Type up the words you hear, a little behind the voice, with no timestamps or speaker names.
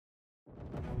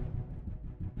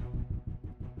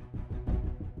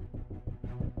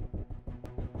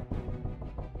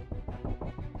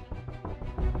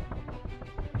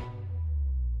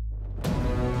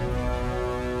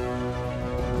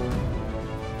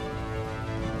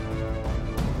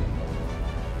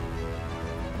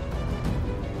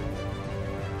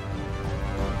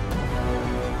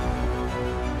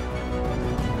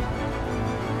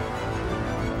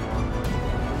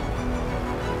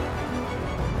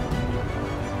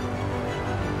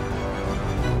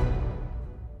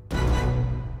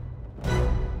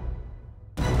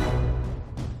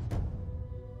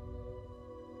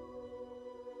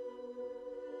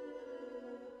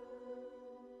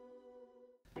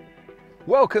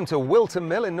Welcome to Whilton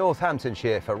Mill in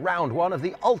Northamptonshire for round one of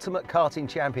the Ultimate Karting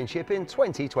Championship in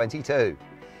 2022.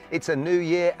 It's a new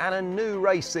year and a new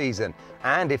race season,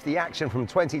 and if the action from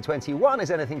 2021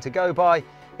 is anything to go by,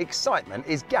 excitement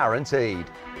is guaranteed.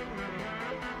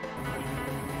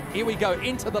 Here we go,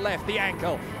 into the left, the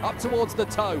ankle, up towards the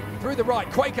toe, through the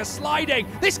right, Quaker sliding.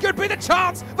 This could be the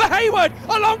chance for Hayward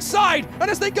alongside, and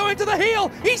as they go into the heel,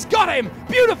 he's got him.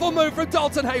 Beautiful move from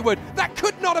Dalton Hayward. That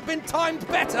could not have been timed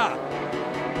better.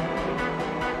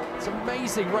 It's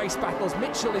amazing race battles.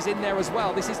 Mitchell is in there as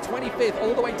well. This is 25th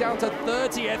all the way down to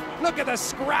 30th. Look at the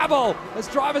scrabble as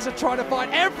drivers are trying to find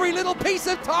every little piece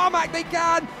of tarmac they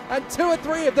can, and two or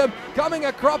three of them coming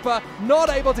a cropper, not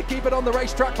able to keep it on the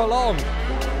racetrack for long.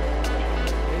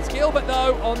 Gilbert,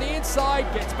 though, on the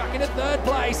inside, gets back into third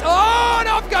place. Oh, and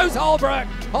off goes Holbrook.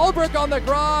 Holbrook on the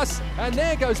grass, and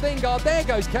there goes Lingard, there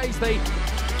goes Casey.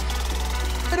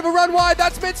 Bit of a run wide,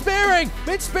 that's Mid-Spearing.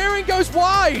 Mid-Spearing goes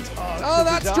wide. Oh,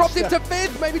 that's dropped him to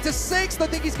 5th, maybe to 6th. I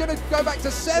think he's going to go back to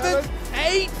 7th,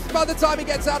 8th by the time he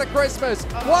gets out of Christmas.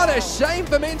 What a shame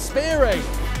for Mid-Spearing.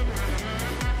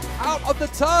 Out of the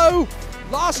toe.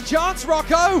 Last chance,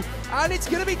 Rocco, and it's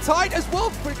going to be tight as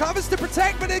Wolf recovers to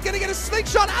protect, but they're going to get a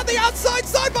slingshot at the outside,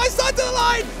 side by side to the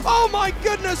line. Oh my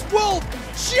goodness, Wolf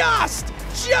just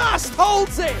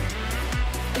holds it.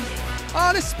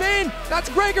 On a spin, that's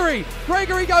Gregory.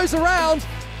 Gregory goes around,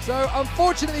 so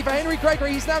unfortunately for Henry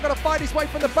Gregory, he's now got to fight his way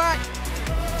from the back.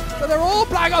 So they're all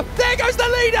black off. There goes the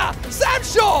leader, Sam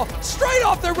Shaw, straight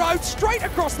off the road, straight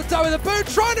across the toe of the boot,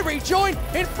 trying to rejoin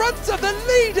in front of the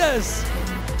leaders.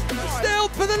 Still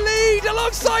for the lead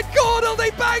alongside Cordell.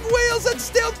 They bang wheels and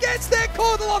Still gets there.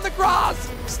 Cordell on the grass.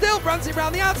 Still runs it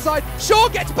round the outside. Shaw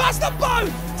gets past them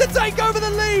both to take over the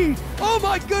lead. Oh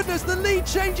my goodness, the lead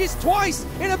changes twice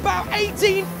in about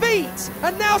 18 feet.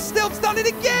 And now Still's done it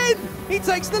again. He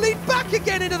takes the lead back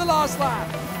again into the last lap.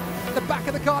 The back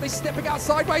of the car is stepping out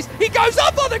sideways. He goes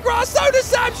up on the grass, so does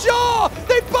Sam Shaw.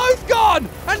 They've both gone.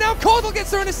 And now Cordell gets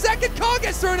through in a second, Carr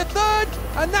gets through in a third.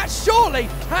 And that surely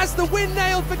has the win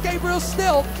nailed for Gabriel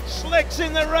Still. Slicks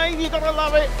in the rain, you gotta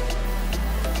love it.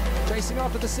 Chasing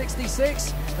after the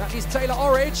 66, that is Taylor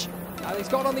Orridge. And he's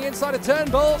got on the inside of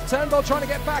Turnbull. Turnbull trying to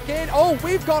get back in. Oh,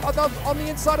 we've got on the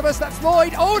inside of us, that's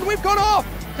Lloyd. Oh, and we've gone off.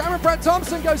 Cameron Pratt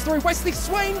Thompson goes through. Wesley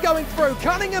Swain going through.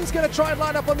 Cunningham's going to try and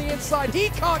line up on the inside. He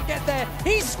can't get there.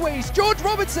 He's squeezed. George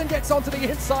Robertson gets onto the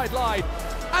inside line.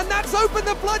 And that's opened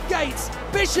the floodgates.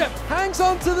 Bishop hangs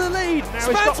on to the lead.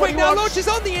 Spanswick now launches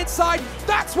on the inside.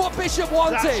 That's what Bishop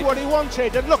wanted. That's what he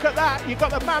wanted. And look at that. You've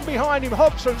got the man behind him.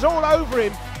 Hobson's all over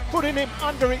him, putting him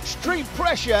under extreme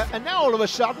pressure. And now all of a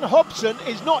sudden, Hobson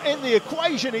is not in the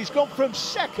equation. He's gone from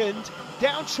 2nd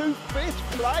down to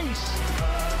 5th place.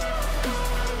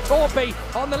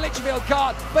 Thorpe on the Litchfield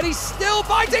kart, but he's still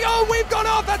fighting. Oh, we've gone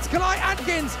off. That's Kalai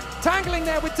Atkins tangling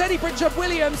there with Teddy Pritchard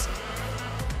Williams.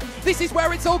 This is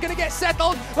where it's all going to get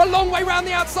settled. A long way round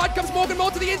the outside comes Morgan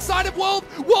Moore to the inside of Wolf.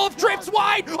 Wolf trips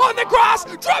wide on the grass.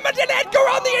 Drummond and Edgar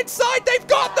on the inside. They've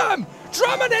got them.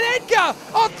 Drummond and Edgar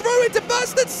are through into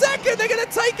 1st and 2nd. They're going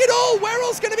to take it all.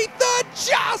 Werrell's going to be 3rd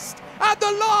just at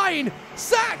the line.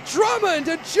 Zach Drummond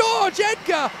and George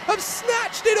Edgar have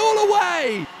snatched it all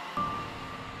away.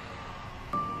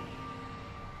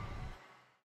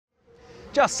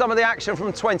 Just some of the action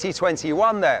from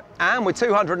 2021 there. And with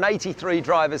 283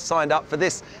 drivers signed up for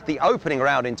this, the opening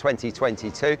round in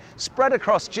 2022, spread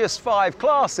across just 5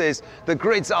 classes, the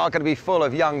grids are going to be full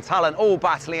of young talent, all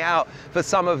battling out for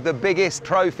some of the biggest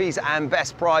trophies and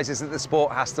best prizes that the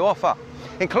sport has to offer,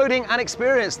 including an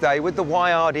experience day with the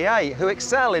YRDA, who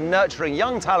excel in nurturing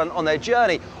young talent on their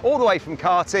journey all the way from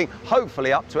karting,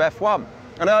 hopefully up to F1.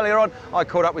 And earlier on, I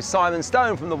caught up with Simon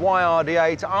Stone from the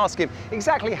YRDA to ask him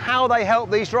exactly how they help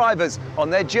these drivers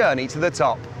on their journey to the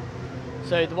top.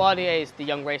 So the YRDA is the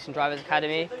Young Racing Drivers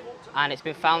Academy, and it's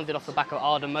been founded off the back of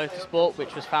Arden Motorsport,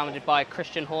 which was founded by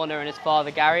Christian Horner and his father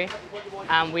Gary.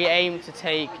 And we aim to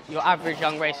take your average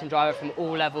young racing driver from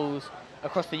all levels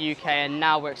across the UK, and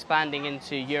now we're expanding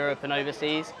into Europe and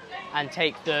overseas, and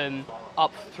take them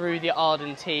up through the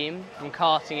Arden team, from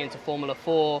karting into Formula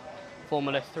 4,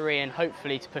 Formula 3, and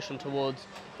hopefully to push them towards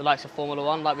the likes of Formula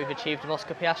 1 like we've achieved with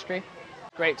Oscar Piastri.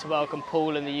 Great to welcome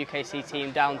Paul and the UKC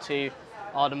team down to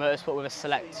Arden Motorsport with a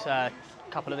select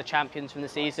couple of the champions from the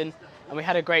season, and we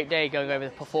had a great day going over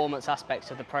the performance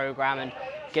aspects of the programme and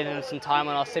giving them some time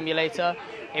on our simulator.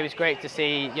 It was great to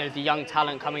see the young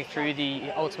talent coming through the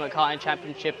Ultimate Karting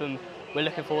Championship, and we're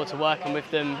looking forward to working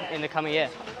with them in the coming year.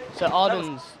 So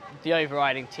Arden's the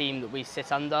overriding team that we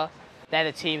sit under. They're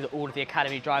the team that all of the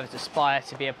academy drivers aspire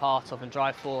to be a part of and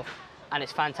drive for. and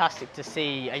it's fantastic to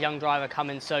see a young driver come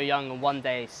in so young and one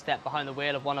day step behind the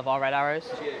wheel of one of our Red Arrows.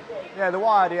 Yeah, the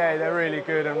YRDA, they're really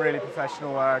good and really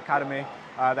professional academy.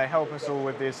 They help us all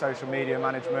with the social media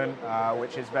management,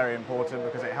 which is very important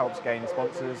because it helps gain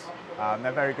sponsors.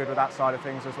 They're very good with that side of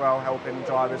things as well, helping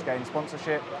drivers gain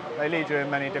sponsorship. They lead you in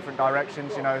many different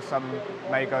directions. You know, some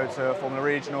may go to Formula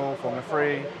Regional, Formula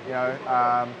 3, you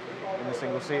know, in the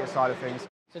single-seater side of things.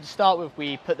 So to start with,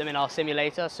 we put them in our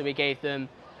simulator, so we gave them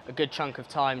a good chunk of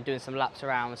time doing some laps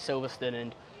around Silverstone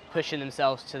and pushing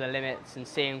themselves to the limits and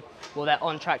seeing what their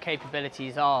on-track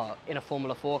capabilities are in a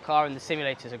Formula 4 car, and the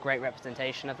simulator is a great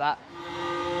representation of that.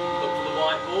 Look to the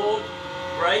whiteboard,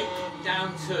 brake,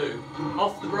 down 2,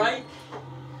 off the brake,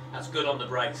 that's good on the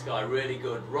brakes, guy, really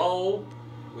good. Roll,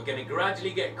 we're going to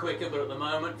gradually get quicker, but at the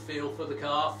moment, feel for the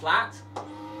car, flat.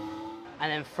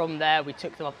 And then from there, we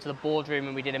took them up to the boardroom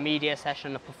and we did a media session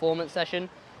and a performance session.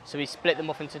 So we split them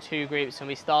off into 2 groups, and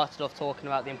we started off talking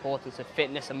about the importance of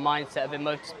fitness and mindset within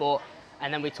motorsport,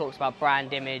 and then we talked about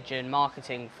brand image and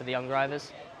marketing for the young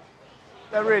drivers.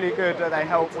 They're really good. They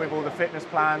help with all the fitness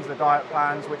plans, the diet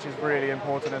plans, which is really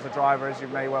important as a driver, as you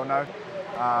may well know.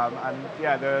 And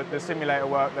yeah, the simulator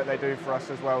work that they do for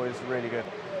us as well is really good.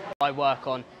 I work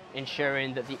on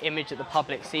ensuring that the image that the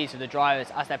public sees of the drivers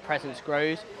as their presence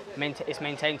grows is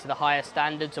maintained to the highest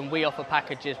standards, and we offer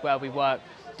packages where we work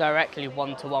directly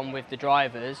one-to-one with the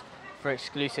drivers for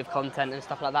exclusive content and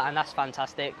stuff like that, and that's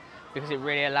fantastic because it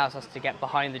really allows us to get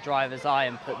behind the driver's eye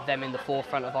and put them in the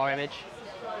forefront of our image.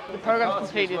 The program's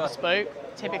completely bespoke.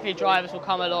 Typically drivers will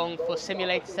come along for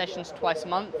simulator sessions twice a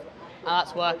month, and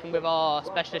that's working with our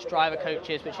specialist driver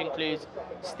coaches, which includes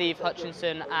Steve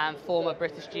Hutchinson and former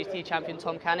British GT champion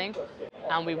Tom Canning.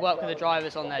 And we work with the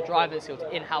drivers on their driving skills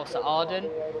in-house at Arden.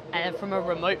 And from a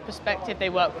remote perspective, they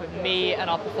work with me and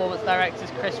our performance directors,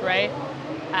 Chris Ray,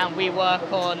 and we work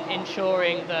on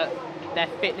ensuring that their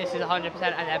fitness is 100%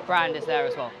 and their brand is there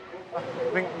as well. I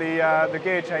think the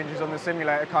gear changes on the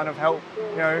simulator kind of help,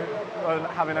 you know,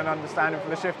 having an understanding for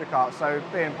the shifter kart. So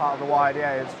being part of the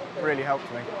YDA has really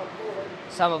helped me.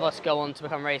 Some of us go on to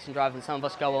become racing drivers, and some of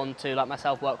us go on to, like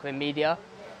myself, work within media.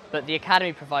 But the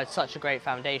Academy provides such a great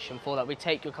foundation for that. We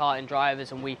take your karting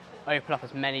drivers and we open up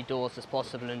as many doors as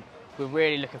possible, and we're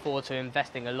really looking forward to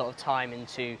investing a lot of time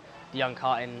into the young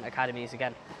karting academies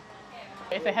again.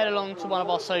 If they head along to one of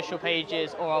our social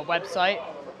pages or our website,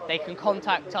 they can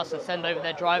contact us and send over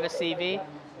their driver's CV.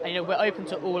 And, you know, we're open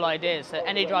to all ideas, so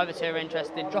any drivers who are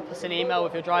interested, drop us an email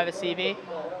with your driver's CV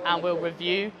and we'll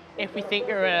review. If we think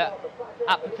you're an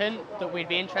applicant that we'd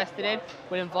be interested in,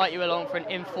 we'll invite you along for an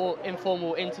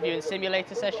informal interview and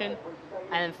simulator session.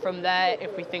 And from there,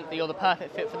 if we think that you're the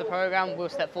perfect fit for the programme, we'll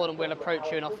step forward and we'll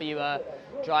approach you and offer you a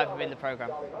drive within the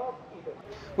programme.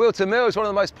 Whilton Mill is one of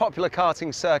the most popular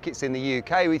karting circuits in the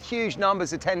UK, with huge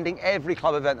numbers attending every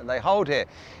club event that they hold here.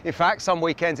 In fact, some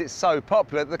weekends it's so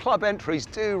popular that the club entries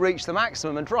do reach the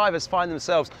maximum and drivers find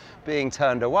themselves being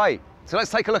turned away. So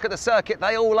let's take a look at the circuit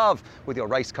they all love with your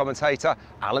race commentator,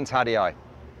 Alan Tadei.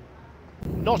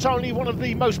 Not only one of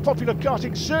the most popular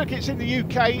karting circuits in the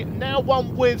UK, now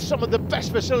one with some of the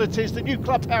best facilities. The new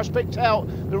clubhouse picked out,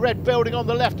 the red building on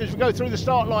the left as we go through the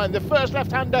start line. The first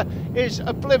left-hander is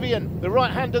Oblivion. The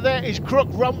right-hander there is Crook,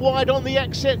 run wide on the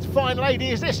exit. Fine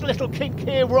lady is this little kink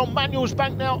here. We're on Manuel's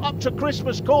Bank now, up to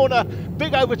Christmas corner.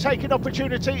 Big overtaking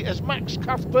opportunity as Max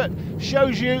Cuthbert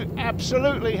shows you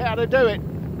absolutely how to do it.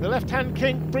 The left-hand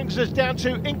kink brings us down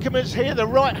to Inkermans here, the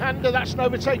right-hander. That's an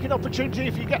overtaking opportunity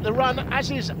if you get the run, as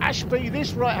is Ashby,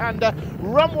 this right-hander.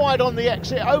 Run wide on the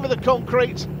exit, over the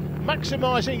concrete,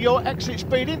 maximising your exit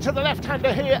speed into the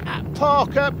left-hander here at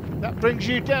Parker. That brings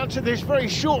you down to this very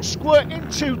short squirt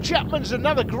into Chapman's,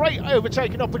 another great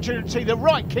overtaking opportunity. The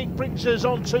right kink brings us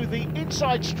onto the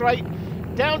inside straight,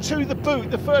 down to the boot.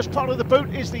 The first part of the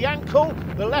boot is the ankle,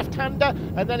 the left-hander,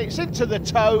 and then it's into the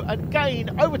toe, and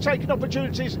again overtaking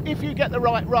opportunities if you get the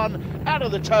right run out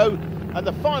of the toe. And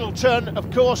the final turn, of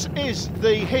course, is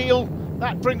the heel.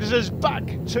 That brings us back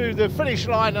to the finish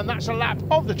line, and that's a lap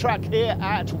of the track here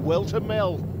at Whilton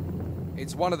Mill.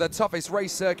 It's one of the toughest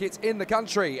race circuits in the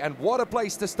country, and what a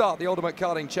place to start the Ultimate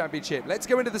Karting Championship. Let's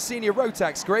go into the senior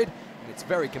Rotax grid, and it's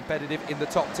very competitive in the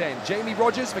top 10. Jamie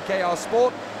Rogers for KR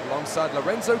Sport, alongside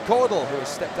Lorenzo Cordell, who has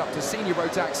stepped up to senior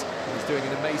Rotax and is doing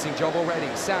an amazing job already.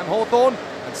 Sam Hawthorne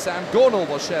and Sam Gornall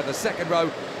will share the second row.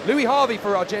 Louis Harvey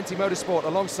for Argenti Motorsport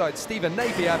alongside Stephen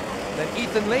Napier. Then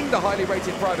Ethan Ling, the highly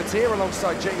rated privateer,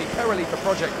 alongside Jamie Perrelli for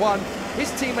Project One. His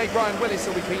teammate Ryan Willis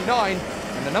will be P9.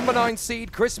 And the number 9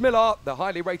 seed, Chris Miller, the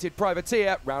highly rated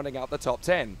privateer, rounding out the top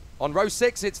 10. On row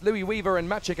 6, it's Louis Weaver and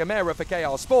Maciek Amera for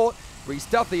KR Sport, Rhys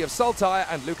Duthie of Saltire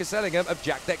and Lucas Ellingham of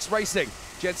Jack Dex Racing.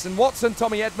 Jensen Watson,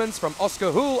 Tommy Edmonds from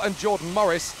Oscar Houle and Jordan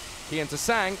Morris. Kian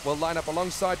Tassang will line up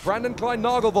alongside Brandon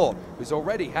Klein-Nagelvoort, who's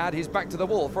already had his back to the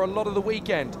wall for a lot of the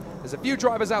weekend. There's a few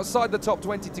drivers outside the top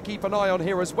 20 to keep an eye on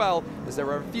here as well, as there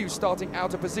are a few starting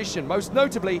out of position, most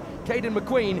notably Caden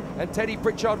McQueen and Teddy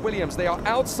Pritchard-Williams. They are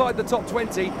outside the top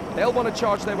 20. They'll want to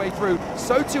charge their way through.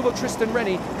 So too will Tristan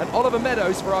Rennie and Oliver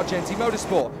Meadows for Argenti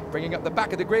Motorsport. Bringing up the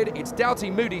back of the grid, it's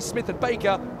Doughty, Moody, Smith and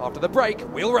Baker. After the break,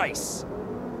 we'll race.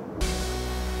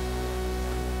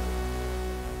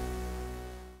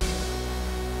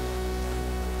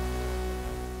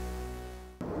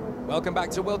 Welcome back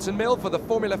to Whilton Mill for the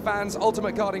Formula Fans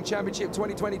Ultimate Karting Championship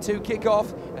 2022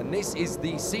 kickoff. And this is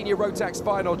the Senior Rotax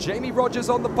final. Jamie Rogers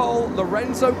on the pole,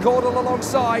 Lorenzo Cordell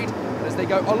alongside. And as they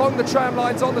go along the tram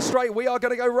lines on the straight, we are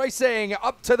going to go racing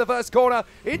up to the first corner,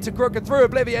 into Crook and through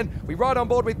Oblivion. We ride on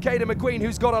board with Caden McQueen,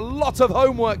 who's got a lot of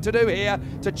homework to do here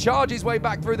to charge his way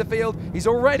back through the field. He's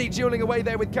already dueling away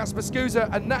there with Casper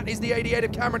Scusa, and that is the 88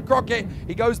 of Cameron Crockett.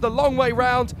 He goes the long way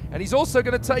round, and he's also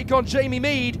going to take on Jamie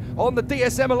Mead on the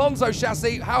DSM Alonso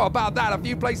chassis. How about that? A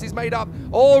few places made up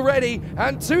already.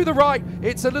 And to the right,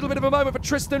 it's a little bit of a moment for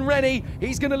Tristan Rennie.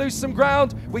 He's going to lose some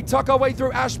ground. We tuck our way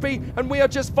through Ashby, and we are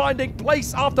just finding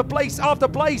place after place after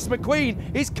place.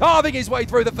 McQueen is carving his way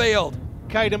through the field.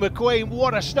 Caden McQueen,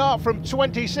 what a start from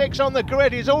 26 on the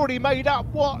grid. He's already made up,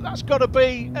 what, that's got to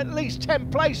be at least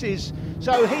 10 places.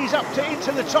 So he's up to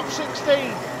into the top 16.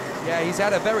 Yeah, he's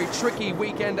had a very tricky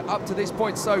weekend up to this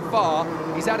point so far.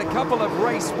 He's had a couple of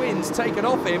race wins taken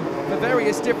off him for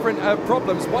various different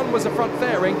problems. One was a front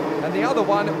fairing, and the other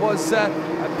one was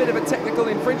a bit of a technical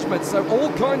infringement. So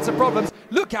all kinds of problems.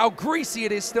 Look how greasy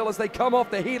it is still as they come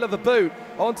off the heel of the boot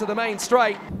onto the main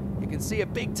straight. You can see a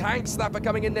big tank slapper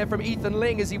coming in there from Ethan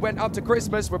Ling as he went up to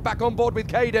Christmas. We're back on board with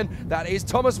Caden. That is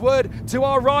Thomas Wood to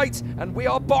our right, and we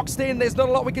are boxed in. There's not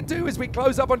a lot we can do as we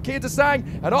close up on Kian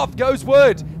Tassang, and off goes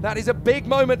Wood. That is a big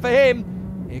moment for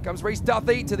him. Here comes Rhys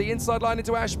Duthie to the inside line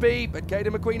into Ashby, but Caden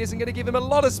McQueen isn't going to give him a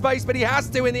lot of space, but he has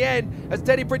to in the end as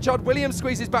Teddy Pritchard-Williams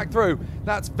squeezes back through.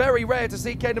 That's very rare to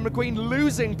see Caden McQueen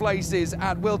losing places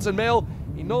at Whilton Mill.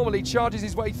 He normally charges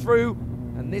his way through,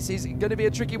 and this is going to be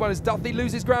a tricky one as Duthie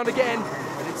loses ground again.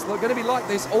 And it's going to be like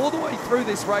this all the way through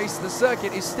this race. The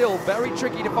circuit is still very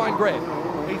tricky to find grip.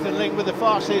 Ethan Ling with the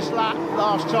fastest lap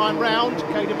last time round.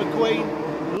 Caden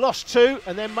McQueen lost 2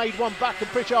 and then made 1 back, and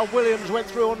Pritchard-Williams went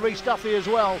through on Rhys Duthie as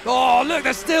well. Oh, look,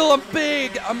 there's still a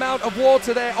big amount of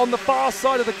water there on the far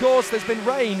side of the course. There's been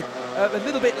rain, a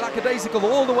little bit lackadaisical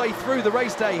all the way through the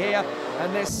race day here,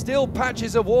 and there's still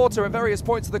patches of water at various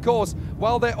points of the course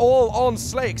while they're all on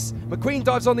slicks. McQueen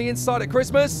dives on the inside at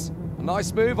Christmas. A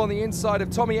nice move on the inside of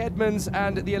Tommy Edmonds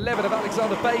and the 11 of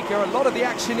Alexander Baker. A lot of the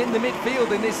action in the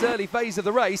midfield in this early phase of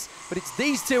the race, but it's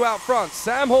these two out front.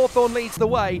 Sam Hawthorne leads the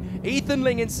way, Ethan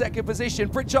Ling in second position,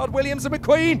 Pritchard-Williams and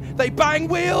McQueen, they bang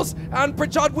wheels, and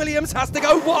Pritchard-Williams has to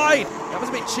go wide. That was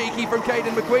a bit cheeky from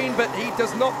Caden McQueen, but he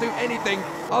does not do anything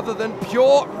other than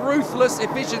pure ruthless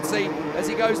efficiency as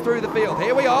he goes through the field.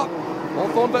 Here we are.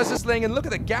 Hawthorne versus Ling, and look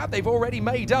at the gap they've already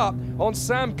made up on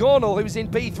Sam Gornall, who's in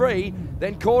P3,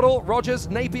 then Cordell, Rogers,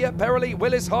 Napier, Perrelly,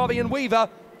 Willis, Harvey and Weaver.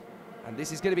 And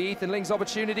this is going to be Ethan Ling's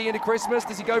opportunity into Christmas.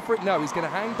 Does he go for it? No, he's going to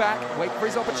hang back, wait for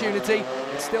his opportunity.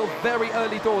 It's still very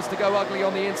early doors to go ugly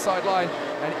on the inside line,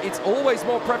 and it's always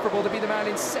more preferable to be the man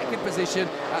in second position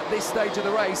at this stage of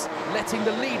the race, letting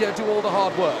the leader do all the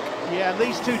hard work. Yeah,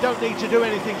 these two don't need to do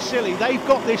anything silly. They've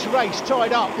got this race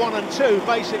tied up 1 and 2,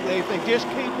 basically. If they just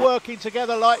keep working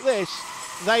together like this,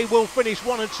 they will finish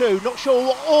 1 and 2. Not sure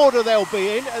what order they'll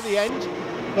be in at the end,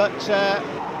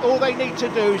 but all they need to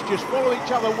do is just follow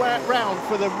each other round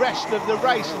for the rest of the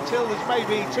race until there's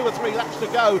maybe 2 or 3 laps to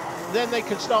go. Then they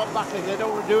can start battling. They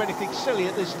don't want to do anything silly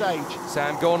at this stage.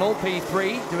 Sam Gornall,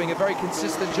 P3, doing a very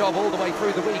consistent job all the way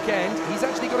through the weekend. He's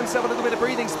actually got himself a little bit of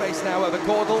breathing space now over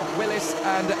Cordell, Willis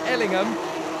and Ellingham.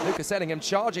 Lucas Ellingham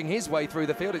charging his way through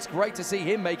the field. It's great to see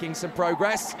him making some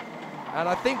progress. And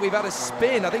I think we've had a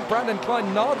spin. I think Brandon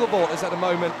Klein-Nagelvoort has had a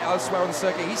moment elsewhere on the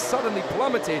circuit. He's suddenly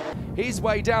plummeted his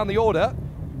way down the order.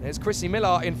 There's Chrissy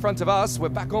Miller in front of us. We're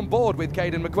back on board with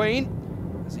Caden McQueen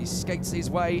as he skates his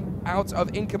way out of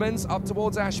Inkermans up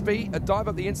towards Ashby. A dive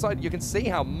up the inside. You can see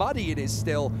how muddy it is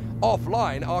still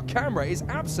offline. Our camera is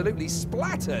absolutely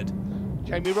splattered.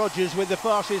 Jamie Rogers with the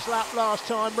fastest lap last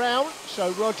time round.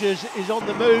 So Rogers is on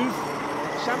the move.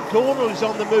 Sam Gornall is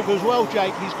on the move as well,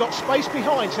 Jake. He's got space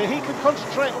behind, so he can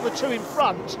concentrate on the two in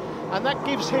front, and that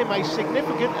gives him a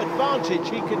significant advantage.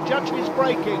 He can judge his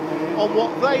braking on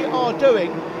what they are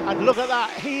doing, and look at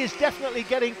that, he is definitely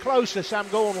getting closer, Sam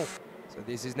Gornall. So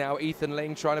this is now Ethan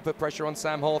Ling trying to put pressure on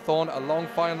Sam Hawthorne. A long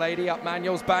fine lady up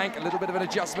Manuel's bank. A little bit of an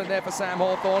adjustment there for Sam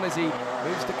Hawthorne as he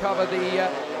moves to cover the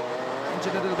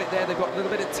engine a little bit there. They've got a little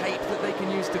bit of tape that they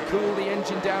can use to cool the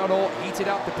engine down or heat it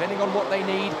up depending on what they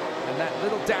need. And that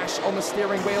little dash on the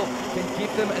steering wheel can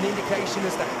give them an indication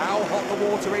as to how hot the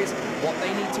water is, what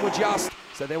they need to adjust.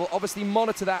 So they will obviously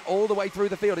monitor that all the way through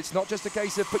the field. It's not just a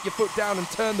case of put your foot down and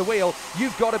turn the wheel.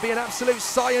 You've got to be an absolute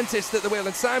scientist at the wheel.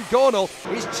 And Sam Gornall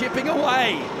is chipping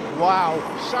away. Wow,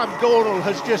 Sam Gornall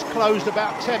has just closed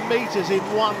about 10 metres in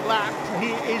one lap.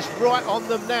 He is right on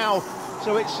them now.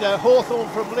 So it's Hawthorne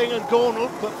from Ling and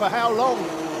Gornall, but for how long?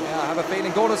 Yeah, I have a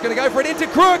feeling Gornall's going to go for it into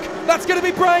crook. That's going to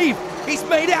be brave. He's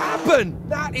made it happen.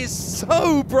 That is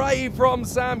so brave from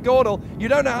Sam Gornall. You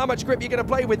don't know how much grip you're going to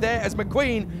play with there as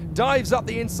McQueen dives up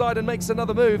the inside and makes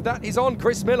another move. That is on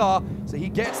Chris Millar. So he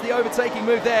gets the overtaking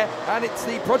move there, and it's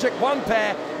the Project One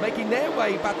pair making their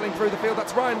way battling through the field.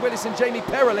 That's Ryan Willis and Jamie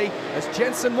Perrelly as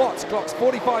Jensen Watts clocks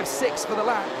 45.6 for the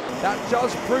lap. That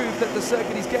does prove that the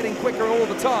circuit is getting quicker all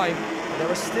the time. There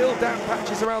are still damp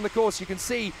patches around the course. You can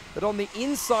see that on the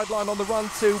inside line on the run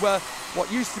to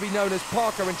what used to be known as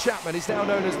Parker and Chapman is now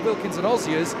known as Wilkins and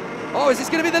Oziers. Oh, is this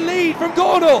going to be the lead from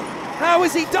Gornall? How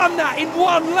has he done that in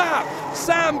one lap?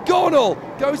 Sam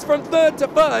Gornall goes from third to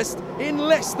first in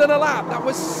less than a lap. That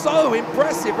was so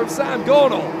impressive from Sam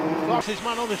Gornall. Fastest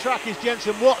man on the track is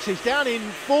Jensen Watts. He's down in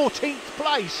 14th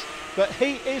place, but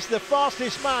he is the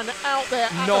fastest man out there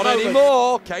at Not the moment.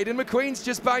 anymore. Caden McQueen's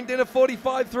just banged in a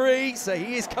 45.3, so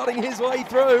he is cutting his way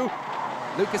through.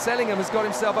 Lucas Ellingham has got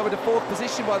himself over to fourth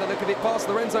position by the look of it, past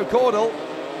Lorenzo Cordell.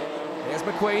 There's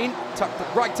McQueen,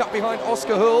 right up behind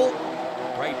Oscar Hull.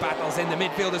 Great battles in the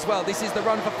midfield as well. This is the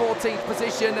run for 14th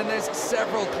position, and there's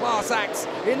several class acts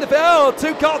in the field.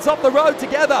 Two carts off the road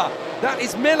together. That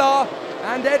is Miller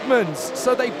and Edmonds.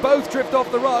 So they both drift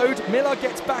off the road. Miller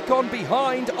gets back on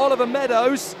behind Oliver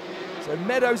Meadows. So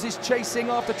Meadows is chasing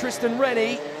after Tristan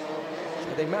Rennie.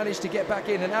 So they managed to get back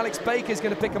in, and Alex Baker's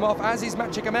going to pick him off, as is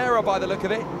Matcha Camara by the look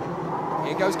of it.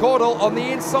 Here goes Cordell on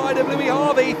the inside of Louis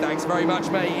Harvey. Thanks very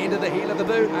much, mate. Into the heel of the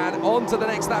boot and on to the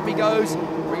next lap he goes.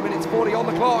 3 minutes 40 on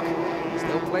the clock.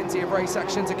 Still plenty of race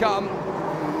action to come.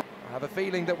 I have a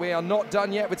feeling that we are not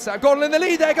done yet with Sam Gornall in the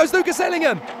lead. There goes Lucas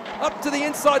Ellingham up to the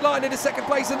inside line into second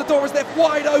place, and the door is left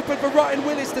wide open for Ryan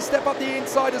Willis to step up the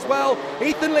inside as well.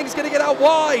 Ethan Ling's going to get out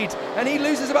wide, and he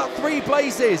loses about 3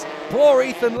 places. Poor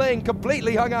Ethan Ling,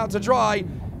 completely hung out to dry.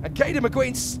 And Caden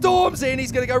McQueen storms in.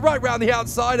 He's going to go right round the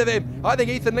outside of him. I think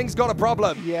Ethan Ling's got a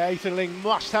problem. Yeah, Ethan Ling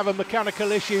must have a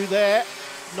mechanical issue there.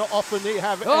 Not often do you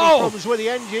have any problems with the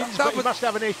engines, but he must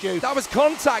have an issue. That was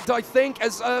contact, I think,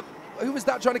 as who was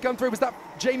that trying to come through? Was that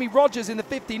Jamie Rogers in the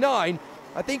 59?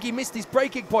 I think he missed his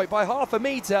braking point by half a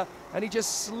metre, and he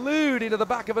just slewed into the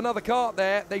back of another cart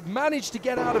there. They've managed to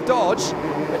get out of dodge,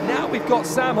 but now we've got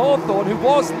Sam Hawthorne, who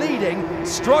was leading,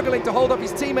 struggling to hold up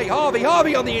his teammate Harvey.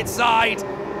 Harvey on the inside.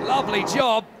 Lovely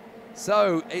job.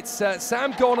 So it's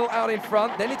Sam Gornall out in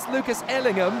front, then it's Lucas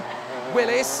Ellingham,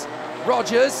 Willis,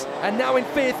 Rogers, and now in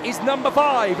fifth is number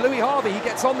 5, Louis Harvey. He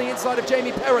gets on the inside of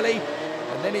Jamie Perrelly,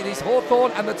 and then it is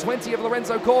Hawthorne and the 20 of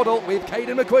Lorenzo Cordell with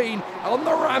Caden McQueen on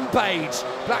the rampage.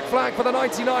 Black flag for the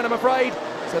 99, I'm afraid.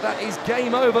 So that is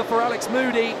game over for Alex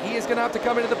Moody. He is going to have to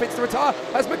come into the pits to retire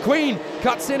as McQueen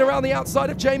cuts in around the outside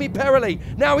of Jamie Perrelly.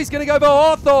 Now he's going to go for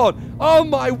Hawthorne. Oh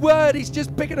my word, he's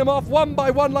just picking them off one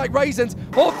by one like raisins.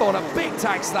 Hawthorne, a big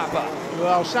tag slapper.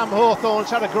 Well, Sam Hawthorne's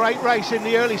had a great race in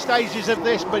the early stages of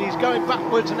this, but he's going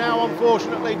backwards now,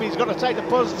 unfortunately. But he's got to take the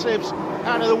positives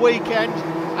out of the weekend.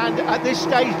 And at this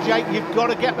stage, Jake, you've got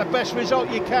to get the best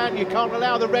result you can. You can't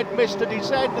allow the red mist to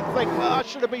descend and think, oh, I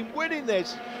should have been winning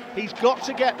this. He's got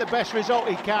to get the best result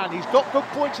he can. He's got good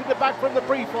points in the bag from the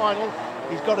pre-final.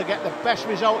 He's got to get the best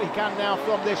result he can now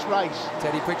from this race.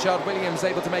 Teddy Pritchard-Williams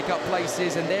able to make up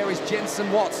places, and there is Jensen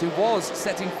Watts, who was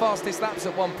setting fastest laps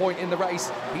at one point in the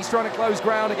race. He's trying to close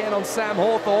ground again on Sam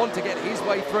Hawthorne to get his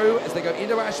way through as they go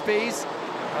into Ashby's.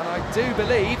 And I do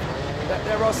believe that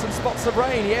there are some spots of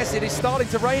rain. Yes, it is starting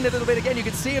to rain a little bit again. You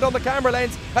can see it on the camera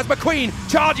lens as McQueen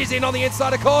charges in on the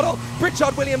inside of Cordell.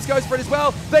 Pritchard-Williams goes for it as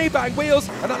well. They bang wheels,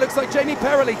 and that looks like Jamie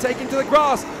Perrelly taking to the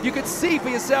grass. You can see for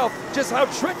yourself just how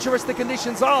treacherous the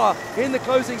conditions are in the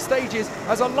closing stages,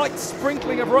 as a light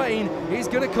sprinkling of rain is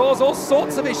going to cause all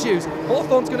sorts of issues.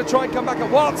 Hawthorne's going to try and come back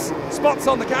at Watts. Spots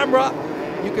on the camera.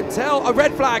 You can tell a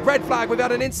red flag. We've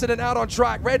had an incident out on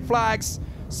track. Red flags.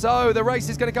 So the race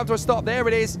is going to come to a stop. There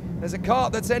it is. There's a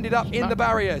kart that's ended up in the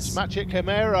barriers. Magic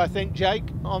Chimera, I think, Jake,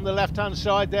 on the left-hand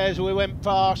side there as we went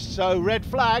past. So red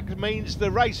flag means the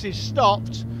race is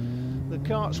stopped. The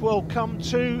karts will come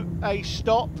to a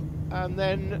stop, and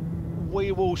then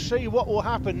we will see what will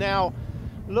happen. Now,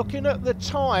 looking at the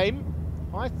time,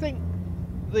 I think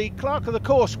the clerk of the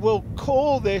course will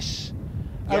call this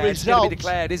a result. It's going to be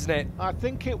declared, isn't it? I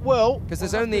think it will. Because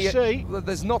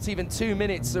there's not even 2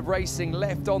 minutes of racing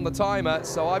left on the timer,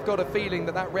 so I've got a feeling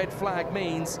that that red flag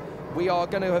means we are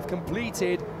going to have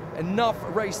completed enough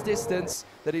race distance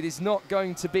that it is not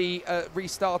going to be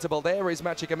restartable. There is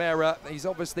Magic Chimera. He's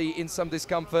obviously in some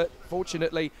discomfort.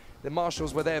 Fortunately, the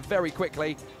marshals were there very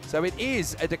quickly. So it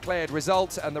is a declared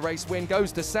result, and the race win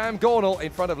goes to Sam Gornall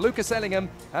in front of Lucas Ellingham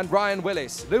and Ryan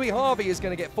Willis. Louis Harvey is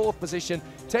going to get 4th position,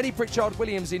 Teddy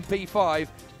Pritchard-Williams in P5,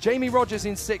 Jamie Rogers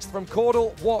in 6th from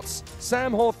Caudle, Watts,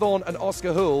 Sam Hawthorne and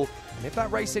Oscar Hoole. And if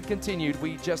that race had continued,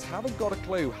 we just haven't got a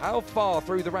clue how far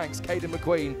through the ranks Caden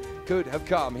McQueen could have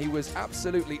come. He was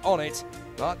absolutely on it,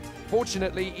 but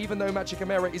fortunately, even though Magic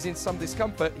Chimera is in some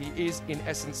discomfort, he is in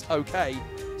essence okay.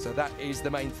 So that is the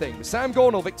main thing. Sam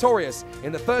Gornall victorious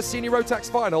in the first Senior Road Tax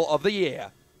final of the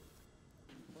year.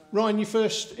 Ryan, your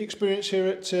first experience here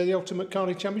at the Ultimate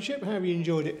Karting Championship, how have you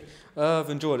enjoyed it? I've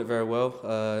enjoyed it very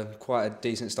well. Quite a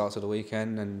decent start to the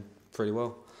weekend and pretty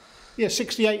well. Yeah,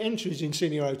 68 entries in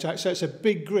Senior Road Tax, so it's a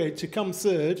big grid. To come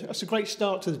third, that's a great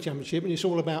start to the championship, and it's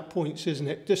all about points, isn't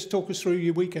it? Just talk us through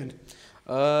your weekend.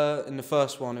 In the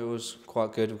first one, it was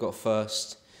quite good. We got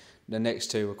first. The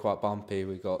next two were quite bumpy.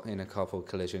 We got in a couple of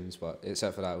collisions, but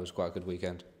except for that, it was quite a good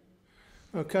weekend.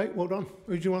 Okay, well done.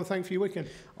 Who do you want to thank for your weekend?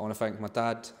 I want to thank my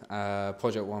dad,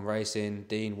 Project One Racing,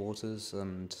 Dean Waters,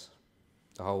 and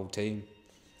the whole team.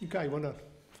 Okay, well done.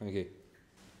 Thank you.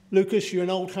 Lucas, you're an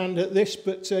old hand at this,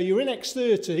 but you're in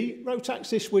X30, Road Tax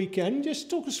this weekend. Just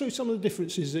talk us through some of the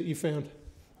differences that you found.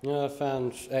 Yeah, I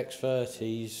found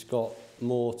X30's got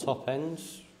more top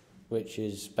ends, which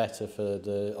is better for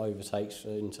the overtakes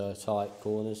into tight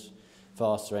corners,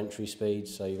 faster entry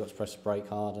speeds, so you've got to press the brake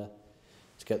harder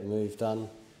to get the move done.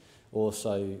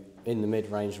 Also, in the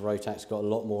mid-range, the Road Tax got a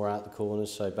lot more out the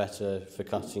corners, so better for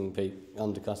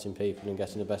undercutting people and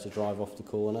getting a better drive off the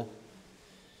corner.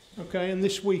 Okay, and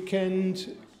this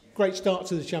weekend, great start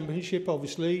to the championship,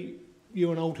 obviously.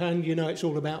 You're an old hand, you know it's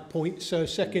all about points. So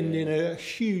second in a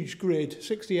huge grid,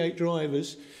 68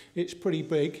 drivers, it's pretty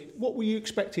big. What were you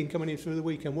expecting coming in through the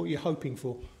weekend? What were you hoping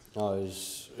for? Oh, it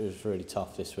was really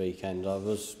tough this weekend. I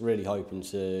was really hoping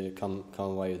to come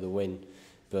away with a win,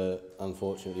 but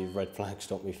unfortunately red flag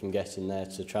stopped me from getting there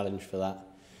to challenge for that.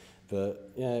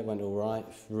 But yeah, it went all right.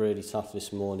 Really tough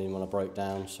this morning when I broke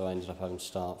down, so I ended up having to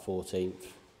start 14th.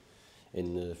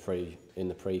 In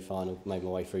the pre-final, made my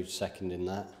way through to second in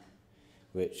that,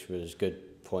 which was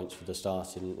good points for the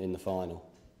start in the final.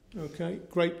 Okay,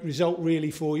 great result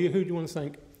really for you. Who do you want to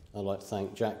thank? I'd like to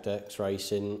thank Jack Dex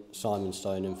Racing, Simon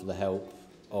Stoneham for the help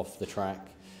off the track,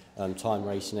 Time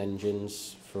Racing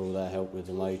Engines for all their help with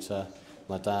the motor,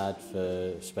 my dad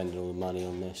for spending all the money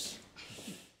on this.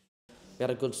 We had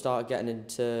a good start getting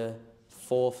into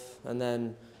 4th and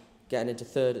then getting into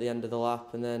 3rd at the end of the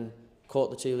lap, and then caught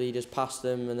the 2 leaders, passed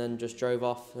them, and then just drove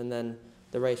off, and then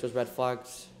the race was red flagged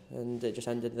and it just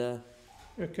ended there.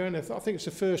 Okay, and I think it's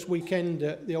the first weekend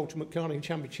at the Ultimate Karting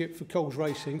Championship for Coles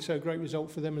Racing, so great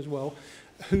result for them as well.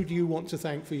 Who do you want to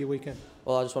thank for your weekend?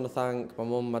 Well, I just want to thank my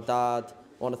mum, my dad.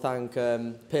 I want to thank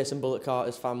Pearson Bullet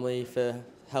Carter's family for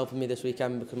helping me this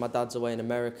weekend because my dad's away in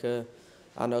America.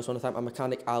 And I also want to thank my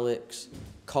mechanic Alex,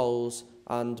 Coles,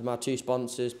 and my 2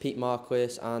 sponsors, Pete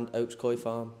Marquis and Oaks Koi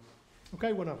Farm.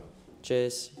 Okay, well done.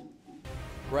 Cheers.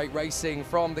 Great racing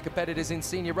from the competitors in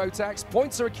Senior Road Tax.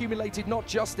 Points are accumulated not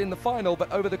just in the final,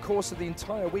 but over the course of the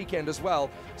entire weekend as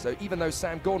well. So even though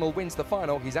Sam Gornall wins the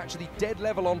final, he's actually dead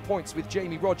level on points with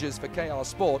Jamie Rogers for KR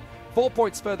Sport. 4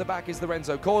 points further back is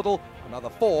Lorenzo Caudle.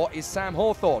 Another 4 is Sam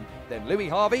Hawthorne. Then Louis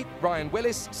Harvey, Ryan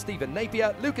Willis, Stephen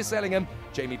Napier, Lucas Ellingham,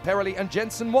 Jamie Perrelli and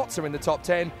Jensen Watts are in the top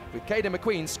 10, with Caden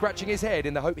McQueen scratching his head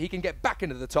in the hope he can get back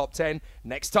into the top 10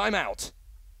 next time out.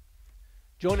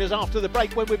 Join us after the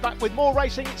break when we're back with more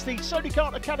racing. It's the Sony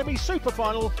Kart Academy Super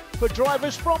Final for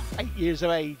drivers from 8 years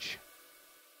of age.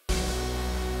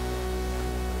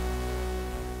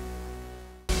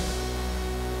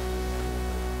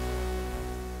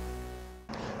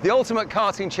 The Ultimate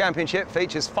Karting Championship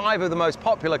features 5 of the most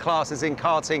popular classes in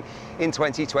karting in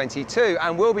 2022,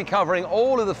 and we'll be covering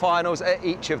all of the finals at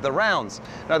each of the rounds.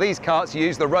 Now, these karts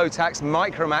use the Rotax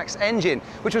Micromax engine,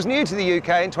 which was new to the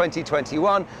UK in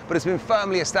 2021, but has been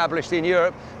firmly established in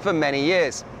Europe for many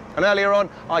years. And earlier on,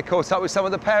 I caught up with some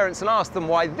of the parents and asked them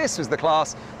why this was the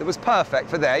class that was perfect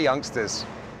for their youngsters.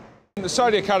 The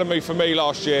Saudi Academy for me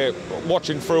last year,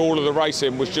 watching through all of the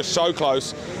racing, was just so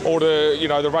close. All the,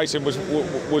 the racing was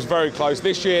very close.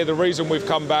 This year, the reason we've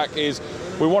come back is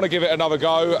we want to give it another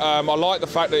go. I like the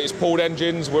fact that it's pooled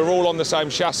engines. We're all on the same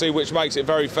chassis, which makes it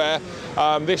very fair.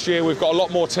 This year, we've got a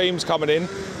lot more teams coming in,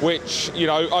 which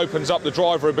opens up the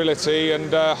driver ability,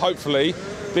 and hopefully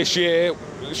this year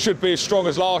should be as strong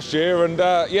as last year. And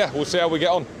yeah, we'll see how we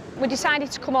get on. We decided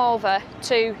to come over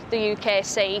to the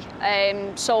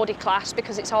UKC Saudi class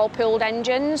because it's all pooled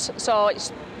engines, so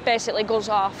it basically goes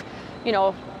off,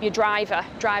 your driver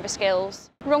skills.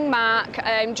 Rung Mark,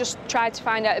 just tried to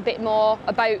find out a bit more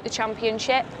about the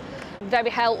championship.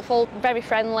 Very helpful, very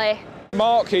friendly.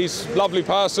 Mark, he's a lovely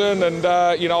person, and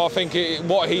I think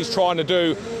what he's trying to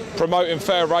do, promoting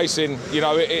fair racing,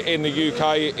 in the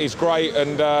UK is great,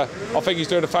 and I think he's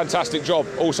doing a fantastic job.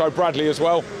 Also Bradley as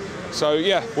well. So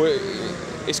yeah,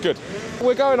 it's good.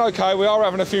 We're going okay. We are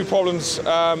having a few problems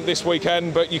this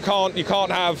weekend, but you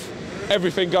can't have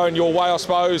everything going your way, I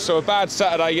suppose. So a bad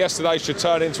Saturday yesterday should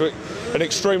turn into an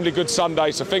extremely good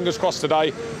Sunday. So fingers crossed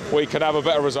today we can have a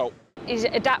better result. He's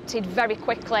adapted very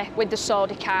quickly with the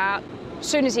Saudi kart. As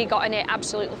soon as he got in it,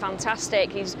 absolutely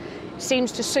fantastic. He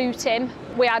seems to suit him.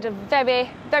 We had a very,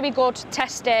 very good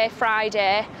test day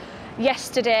Friday.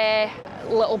 Yesterday,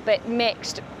 a little bit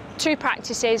mixed. 2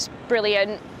 practices,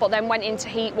 brilliant, but then went into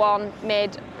heat 1,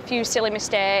 made a few silly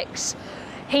mistakes.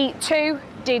 Heat 2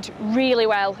 did really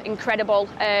well, incredible,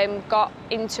 got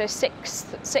into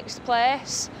sixth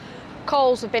place.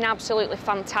 Coles have been absolutely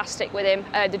fantastic with him.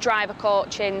 The driver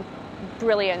coaching,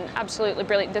 brilliant, absolutely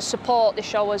brilliant. The support they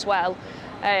show as well.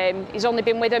 He's only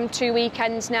been with them 2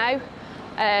 weekends now,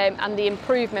 and the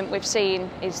improvement we've seen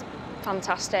is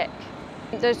fantastic.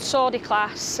 The Saudi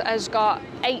class has got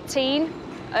 18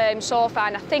 so far,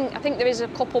 and I think there is a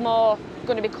couple more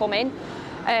going to be coming,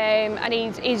 and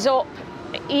he's up.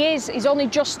 He's only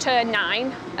just turned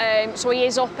 9, so he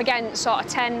is up against sort of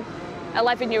 10,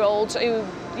 11-year-olds who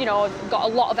got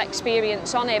a lot of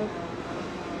experience on him.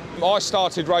 I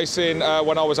started racing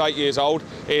when I was 8 years old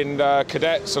in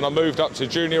cadets, and I moved up to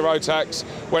junior road tax,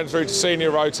 went through to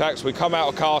senior road tax. We come out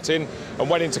of karting and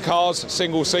went into cars,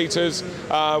 single-seaters,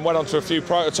 went on to a few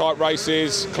prototype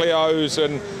races, Clios,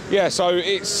 and yeah, so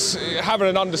it's having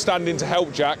an understanding to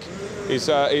help Jack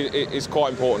is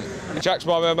quite important. Jack's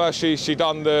my member. She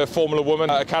done the Formula Woman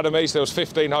Academy, so there was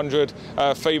 1,500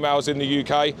 females in the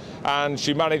UK, and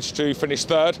she managed to finish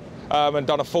 3rd. And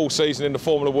done a full season in the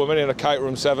Formula Woman in a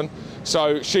Caterham 7.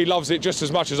 So she loves it just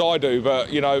as much as I do,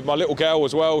 but my little girl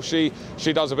as well, she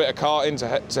does a bit of karting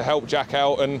to help Jack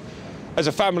out, and as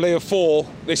a family of 4,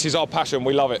 this is our passion,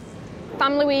 we love it.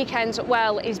 Family weekends,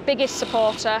 well, his biggest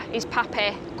supporter, his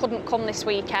pappy, couldn't come this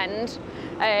weekend,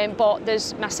 but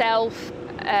there's myself,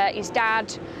 his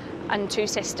dad and 2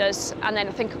 sisters, and then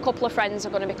I think a couple of friends are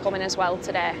going to be coming as well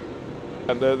today.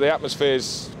 And the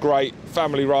atmosphere's great,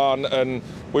 family run, and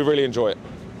we really enjoy it.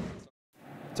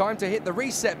 Time to hit the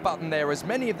reset button there, as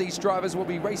many of these drivers will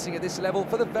be racing at this level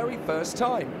for the very first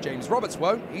time. James Roberts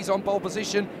won't, he's on pole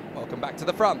position. Welcome back to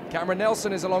the front. Cameron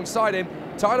Nelson is alongside him.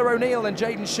 Tyler O'Neill and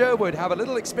Jaden Sherwood have a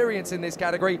little experience in this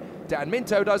category. Dan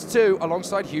Minto does too,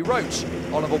 alongside Hugh Roach.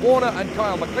 Oliver Warner and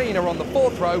Kyle McLean are on the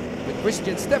 4th row, with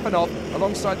Christian Stefanov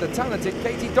alongside the talented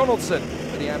Katie Donaldson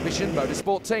for the Ambition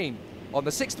Motorsport team. On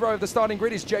the 6th row of the starting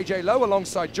grid is JJ Lowe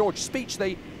alongside George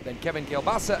Speechley, then Kevin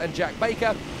Kilbasa and Jack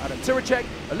Baker, Adam Turacek,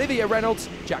 Olivia Reynolds,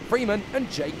 Jack Freeman and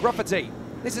Jake Rufferty.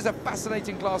 This is a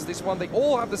fascinating class, this one. They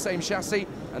all have the same chassis,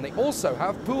 and they also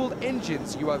have pooled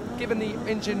engines. You are given the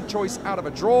engine choice out of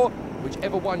a draw.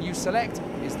 Whichever one you select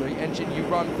is the engine you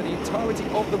run for the entirety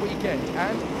of the weekend,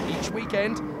 and each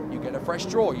weekend you get a fresh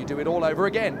draw. You do it all over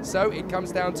again. So it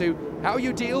comes down to how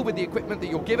you deal with the equipment that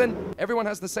you're given. Everyone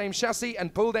has the same chassis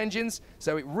and pooled engines,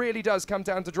 so it really does come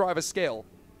down to driver skill.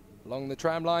 Along the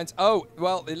tram lines. Oh,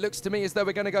 well, it looks to me as though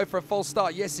we're going to go for a false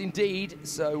start. Yes, indeed.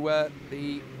 So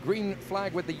the green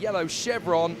flag with the yellow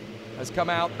chevron has come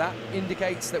out. That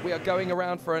indicates that we are going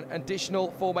around for an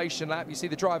additional formation lap. You see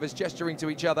the drivers gesturing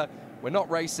to each other. We're not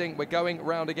racing, we're going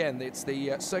round again. It's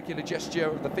the circular gesture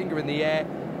of the finger in the air.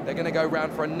 They're going to go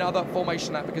round for another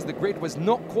formation lap because the grid was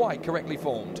not quite correctly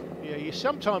formed. Yeah, you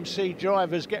sometimes see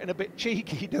drivers getting a bit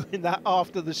cheeky doing that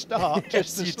after the start,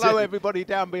 just to slow everybody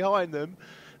down behind them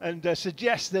and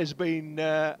suggest there's been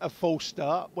a false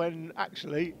start when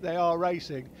actually they are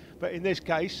racing. But in this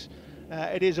case,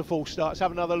 it is a false start. Let's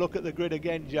have another look at the grid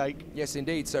again, Jake. Yes,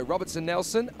 indeed. So Robertson,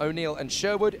 Nelson, O'Neill and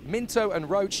Sherwood, Minto and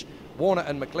Roach, Warner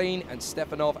and McLean, and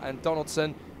Stefanov and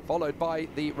Donaldson, followed by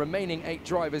the remaining 8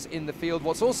 drivers in the field.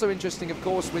 What's also interesting, of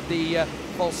course, with the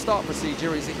false start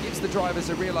procedure is it gives the drivers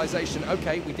a realization,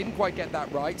 okay, we didn't quite get that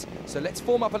right, so let's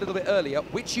form up a little bit earlier,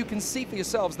 which you can see for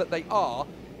yourselves that they are.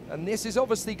 And this is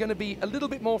obviously going to be a little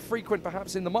bit more frequent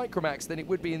perhaps in the Micromax than it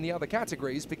would be in the other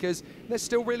categories, because they're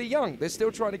still really young. They're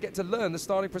still trying to get to learn the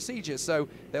starting procedure. So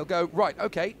they'll go, right,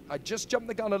 okay, I just jumped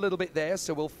the gun a little bit there,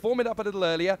 so we'll form it up a little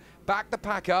earlier, back the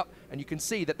pack up, and you can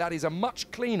see that that is a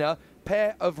much cleaner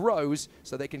pair of rows,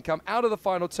 so they can come out of the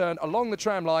final turn along the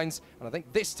tram lines. And I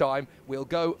think this time we'll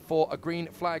go for a green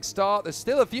flag start. There's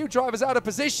still a few drivers out of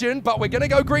position, but we're going to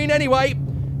go green anyway.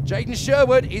 Jaden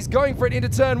Sherwood is going for it into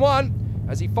turn 1.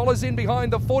 As he follows in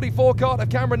behind the 44 kart of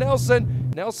Cameron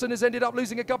Nelson. Nelson has ended up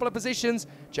losing a couple of positions.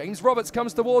 James Roberts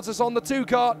comes towards us on the 2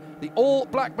 kart, the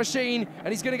all-black machine, and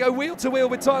he's going to go wheel-to-wheel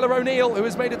with Tyler O'Neill, who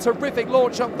has made a terrific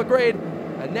launch up the grid.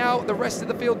 And now the rest of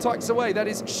the field tucks away. That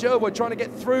is Sherwood trying to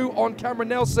get through on Cameron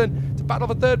Nelson to battle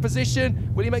for 3rd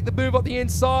position. Will he make the move up the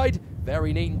inside?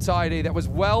 Very neat and tidy. That was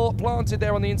well planted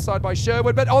there on the inside by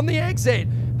Sherwood, but on the exit,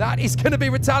 that is going to be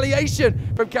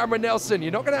retaliation from Cameron Nelson.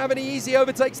 You're not going to have any easy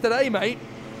overtakes today, mate.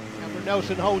 Cameron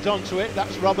Nelson holds on to it.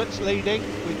 That's Roberts leading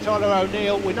with Tyler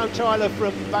O'Neill. We know Tyler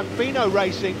from Bambino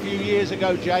Racing a few years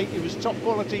ago, Jake. He was top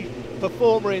quality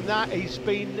performer in that. He's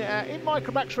been in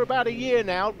Micromax for about a year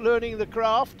now, learning the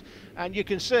craft, and you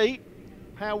can see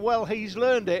how well he's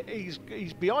learned it.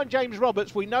 He's behind James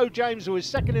Roberts. We know James was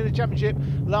second in the championship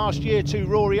last year to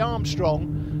Rory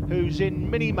Armstrong, who's in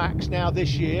Minimax now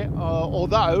this year,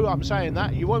 although I'm saying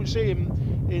that you won't see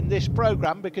him in this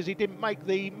programme because he didn't make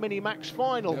the Minimax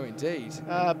final. No, indeed.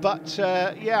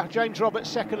 Yeah, James Roberts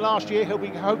second last year. He'll be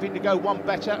hoping to go one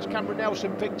better. That's Cameron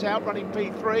Nelson picked out, running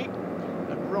P3.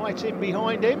 And right in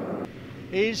behind him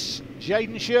is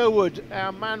Jaden Sherwood,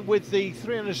 our man with the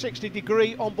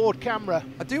 360-degree onboard camera.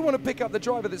 I do want to pick up the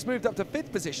driver that's moved up to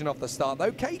 5th position off the start,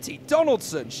 though, Katie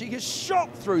Donaldson. She has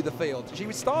shot through the field. She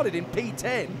was started in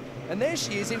P10, and there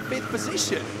she is in 5th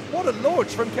position. What a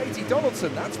launch from Katie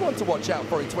Donaldson. That's one to watch out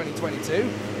for in 2022.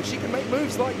 If she can make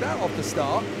moves like that off the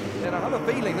start, then I have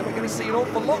a feeling that we're going to see an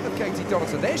awful lot of Katie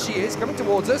Donaldson. There she is, coming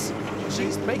towards us.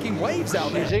 She's making waves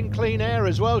out there. She's in clean air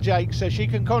as well, Jake, so she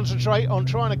can concentrate on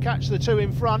trying to catch the 2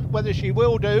 in front. Whether she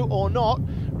will do or not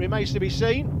remains to be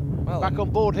seen. Well, back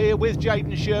on board here with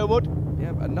Jaden Sherwood.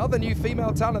 Yeah, another new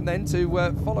female talent then to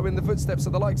follow in the footsteps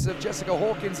of the likes of Jessica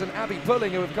Hawkins and Abby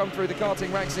Pulling, who have come through the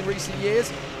karting ranks in recent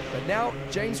years. But now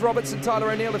James Roberts and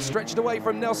Tyler O'Neill have stretched away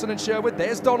from Nelson and Sherwood.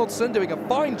 There's Donaldson doing a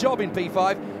fine job in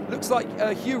P5. Looks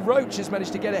like Hugh Roach has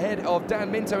managed to get ahead of Dan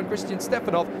Minto and Christian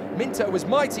Stefanov. Minto was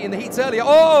mighty in the heats earlier.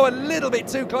 Oh, a little bit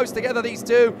too close together, these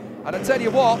two. And I tell you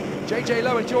what, JJ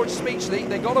Lowe and George Speechley,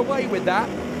 they got away with that.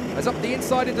 As up the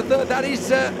inside into 3rd, that is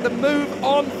the move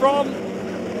on from...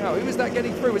 Now, who was that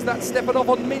getting through? Was that Stefanov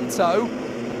on Minto?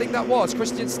 I think that was.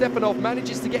 Christian Stefanov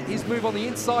manages to get his move on the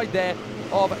inside there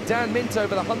of Dan Minto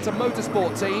for the Hunter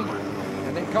Motorsport team.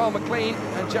 And then Carl McLean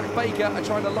and Jack Baker are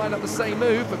trying to line up the same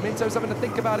move, but Minto's having to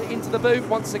think about it into the boot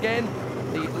once again.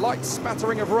 The light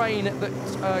spattering of rain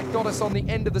that got us on the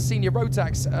end of the senior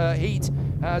Rotax heat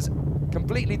has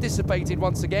completely dissipated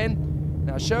once again.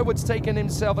 Now Sherwood's taken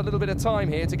himself a little bit of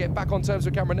time here to get back on terms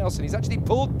with Cameron Nelson. He's actually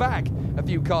pulled back a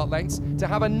few kart lengths to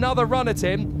have another run at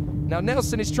him. Now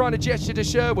Nelson is trying to gesture to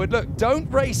Sherwood, look,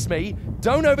 don't race me,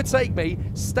 don't overtake me,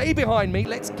 stay behind me,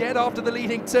 let's get after the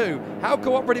leading 2. How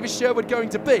cooperative is Sherwood going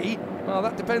to be? Well,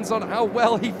 that depends on how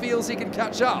well he feels he can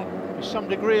catch up. There's some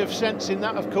degree of sense in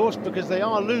that, of course, because they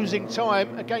are losing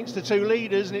time against the 2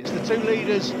 leaders, and it's the 2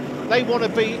 leaders, they want to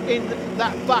be in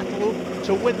that battle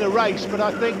to win the race, but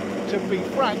I think, to be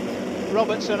frank,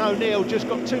 Roberts and O'Neill just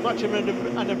got too much of an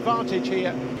advantage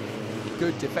here.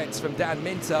 Good defence from Dan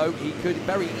Minto. He could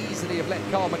very easily have let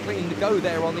Carl McLean go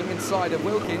there on the inside of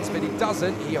Wilkins, but he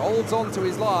doesn't. He holds on to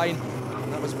his line.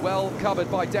 And that was well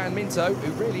covered by Dan Minto,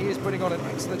 who really is putting on an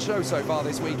excellent show so far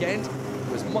this weekend.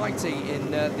 He was mighty in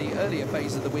the earlier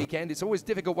phase of the weekend. It's always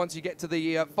difficult once you get to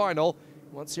the final.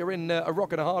 Once you're in a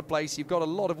rock and a hard place, you've got a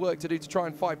lot of work to do to try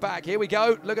and fight back. Here we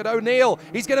go. Look at O'Neill.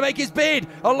 He's going to make his bid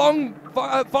along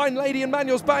Fine Lady and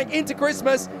Manuel's Bank into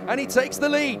Christmas, and he takes the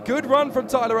lead. Good run from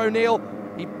Tyler O'Neill.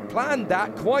 He planned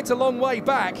that quite a long way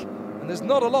back, and there's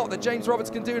not a lot that James Roberts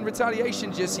can do in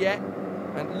retaliation just yet.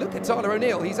 And look at Tyler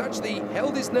O'Neill. He's actually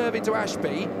held his nerve into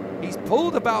Ashby. He's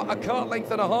pulled about a kart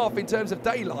length and a half in terms of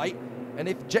daylight. And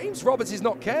if James Roberts is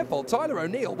not careful, Tyler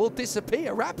O'Neill will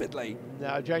disappear rapidly.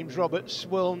 Now James Roberts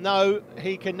will know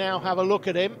he can now have a look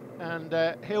at him, and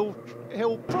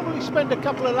he'll probably spend a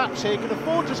couple of laps here. He can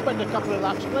afford to spend a couple of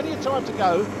laps, plenty of time to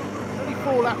go. Only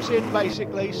 4 laps in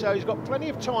basically, so he's got plenty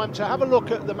of time to have a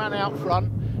look at the man out front.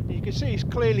 You You can see he's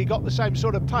clearly got the same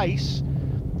sort of pace,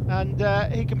 and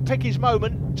he can pick his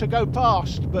moment to go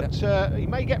past, but he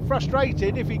may get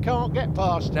frustrated if he can't get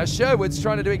past. Now Sherwood's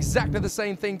trying to do exactly the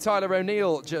same thing Tyler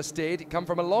O'Neill just did, come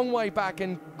from a long way back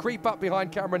and creep up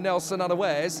behind Cameron Nelson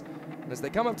unawares. And as they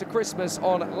come up to Christmas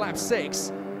on lap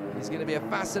 6, it's going to be a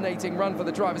fascinating run for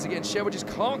the drivers again. Sherwood just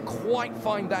can't quite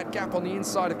find that gap on the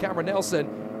inside of Cameron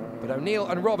Nelson. But O'Neill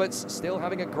and Roberts still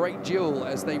having a great duel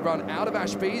as they run out of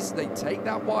Ashby's. They take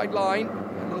that wide line.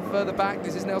 A little further back,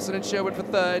 this is Nelson and Sherwood for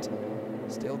third.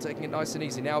 Still taking it nice and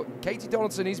easy. Now, Katie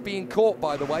Donaldson is being caught,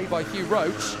 by the way, by Hugh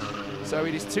Roach. So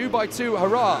it is 2-by-2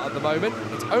 hurrah at the moment.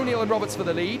 It's O'Neill and Roberts for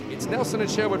the lead. It's Nelson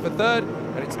and Sherwood for third.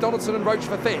 And it's Donaldson and Roach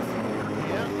for fifth.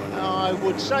 I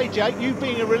would say, Jake, you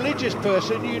being a religious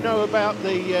person, you know about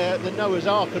the Noah's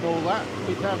Ark and all that.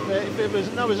 We'd have, if it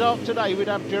was Noah's Ark today, we'd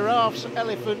have giraffes,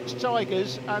 elephants,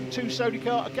 tigers, and 2 Sody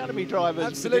Kart Academy drivers.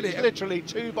 Absolutely. It's literally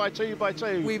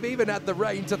 2-by-2-by-2. We've even had the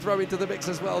rain to throw into the mix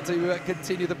as well to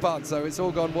continue the punt, so it's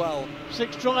all gone well.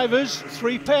 6 drivers,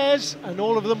 3 pairs, and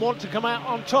all of them want to come out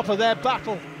on top of their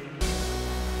battle.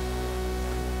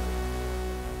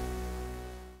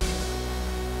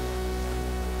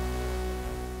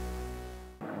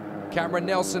 Cameron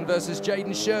Nelson versus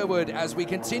Jaden Sherwood as we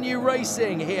continue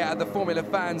racing here at the Formula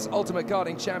Fans Ultimate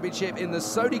Karting Championship in the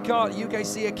Sody Kart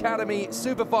UKC Academy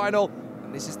Super Final.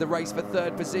 And this is the race for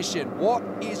third position. What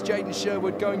is Jaden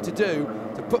Sherwood going to do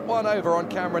to put one over on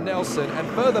Cameron Nelson? And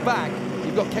further back,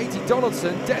 you've got Katie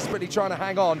Donaldson desperately trying to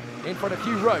hang on in front of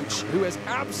Hugh Roach, who has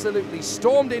absolutely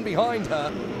stormed in behind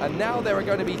her. And now there are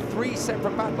going to be 3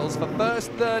 separate battles for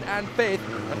first, third and fifth.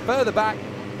 And further back,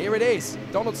 here it is.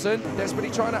 Donaldson desperately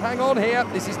trying to hang on here.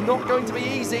 This is not going to be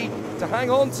easy to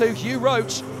hang on to. Hugh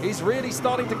Roach is really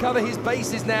starting to cover his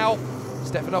bases now.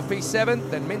 Stefanov P7,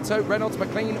 then Minto, Reynolds,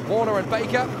 McLean, Warner and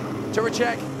Baker.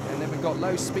 Turacek, and then we've got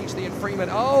Lowe, Speechley and Freeman.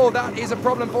 Oh, that is a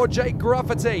problem for Jake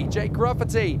Gruffity. Jake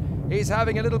Gruffity is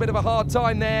having a little bit of a hard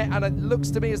time there, and it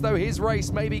looks to me as though his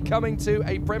race may be coming to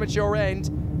a premature end.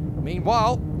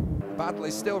 Meanwhile, battle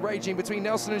is still raging between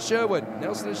Nelson and Sherwood.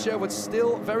 Nelson and Sherwood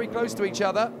still very close to each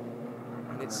other.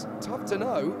 And it's tough to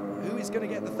know who is going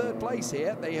to get the third place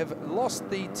here. They have lost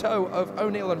the toe of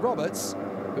O'Neill and Roberts,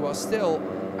 who are still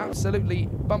absolutely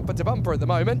bumper to bumper at the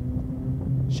moment.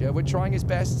 Sherwood trying his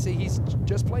best. See, he's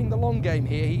just playing the long game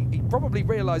here. He probably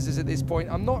realises at this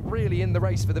point, I'm not really in the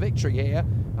race for the victory here.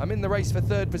 I'm in the race for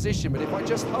third position, but if I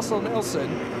just hustle Nelson,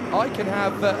 I can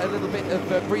have a little bit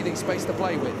of breathing space to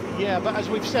play with. Yeah, but as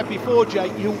we've said before,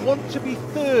 Jake, you want to be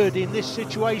third in this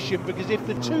situation, because if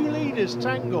the 2 leaders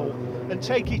tangle and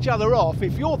take each other off,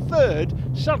 if you're third,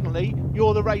 suddenly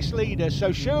you're the race leader.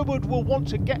 So Sherwood will want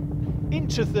to get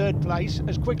into third place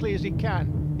as quickly as he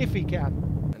can, if he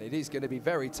can. And it is going to be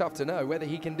very tough to know whether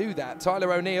he can do that.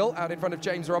 Tyler O'Neill out in front of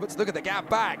James Roberts. Look at the gap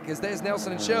back, as there's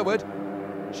Nelson and Sherwood.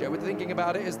 Sherwood thinking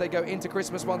about it as they go into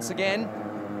Christmas once again.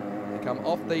 They come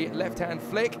off the left-hand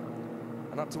flick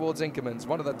and up towards Inkermans.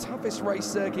 One of the toughest race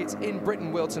circuits in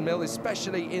Britain, Whilton Mill,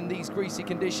 especially in these greasy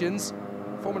conditions.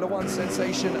 Formula One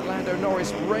sensation Lando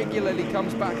Norris regularly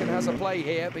comes back and has a play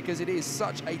here because it is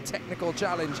such a technical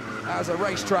challenge as a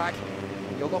racetrack.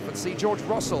 You'll often see George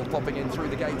Russell popping in through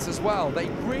the gates as well. They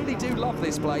really do love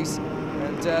this place,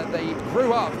 and they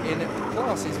grew up in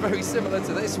classes very similar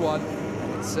to this one.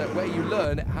 It's where you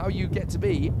learn how you get to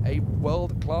be a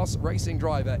world-class racing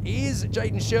driver. Is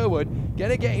Jaden Sherwood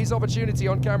going to get his opportunity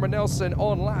on Cameron Nelson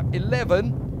on lap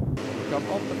 11? Come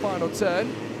off the final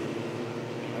turn.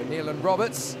 O'Neill and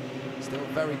Roberts still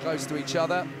very close to each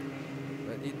other.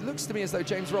 But it looks to me as though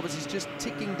James Roberts is just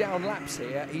ticking down laps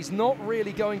here. He's not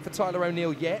really going for Tyler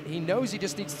O'Neill yet. He knows he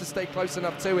just needs to stay close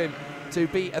enough to him to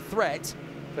be a threat.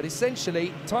 But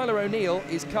essentially, Tyler O'Neill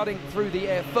is cutting through the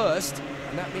air first,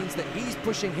 and that means that he's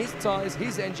pushing his tyres,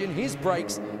 his engine, his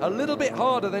brakes a little bit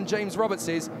harder than James Roberts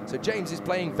is. So James is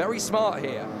playing very smart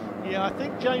here. Yeah, I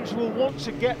think James will want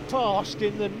to get past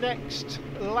in the next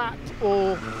lap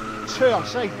or two. I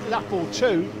say lap or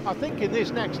two. I think in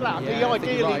this next lap, yeah, he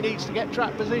ideally needs to get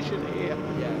track position here.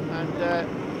 Yeah. And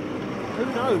who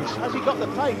knows? Has he got the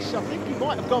pace? I think he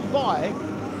might have gone by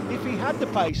if he had the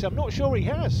pace. I'm not sure he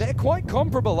has. They're quite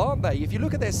comparable, aren't they? If you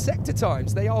look at their sector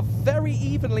times, they are very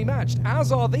evenly matched,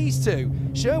 as are these two.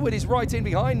 Sherwood is right in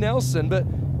behind Nelson, but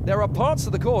there are parts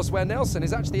of the course where Nelson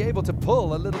is actually able to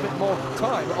pull a little bit more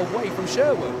time away from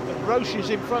Sherwood. And Roche is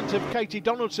in front of Katie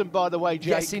Donaldson, by the way, Jake.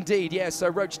 Yes, indeed, yes. So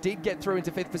Roche did get through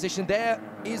into fifth position. There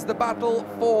is the battle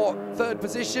for third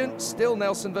position. Still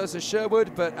Nelson versus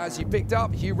Sherwood, but as you picked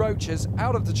up, Hugh Roche has,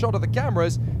 out of the shot of the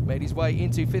cameras, made his way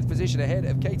into fifth position ahead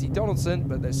of Katie Donaldson,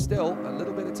 but there's still a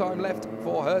little bit of time left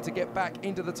for her to get back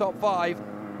into the top 5.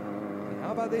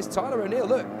 How about this? Tyler O'Neill,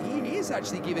 look, he is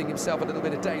actually giving himself a little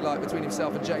bit of daylight between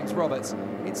himself and James Roberts.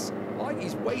 It's like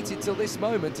he's waited till this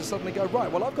moment to suddenly go,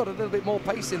 right, well, I've got a little bit more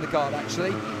pace in the car,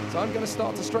 actually, so I'm going to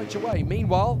start to stretch away.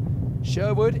 Meanwhile,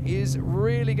 Sherwood is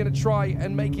really going to try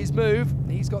and make his move.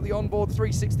 He's got the onboard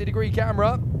 360-degree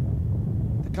camera.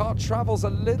 The car travels a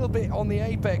little bit on the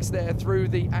apex there through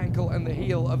the ankle and the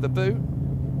heel of the boot.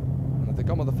 And as they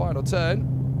come on the final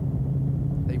turn,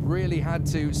 they really had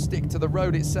to stick to the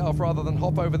road itself rather than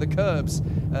hop over the curbs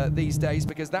these days,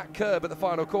 because that curb at the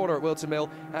final corner at Whilton Mill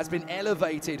has been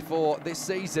elevated for this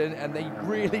season, and they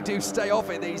really do stay off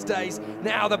it these days.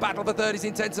 Now the battle for third is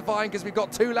intensifying because we've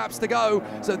got 2 laps to go,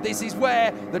 so this is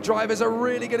where the drivers are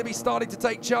really going to be starting to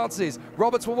take chances.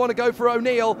 Roberts will want to go for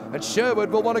O'Neill, and Sherwood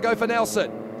will want to go for Nelson.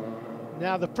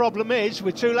 Now the problem is,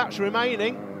 with 2 laps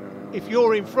remaining, if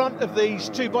you're in front of these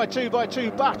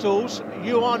 2x2x2 battles,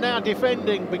 you are now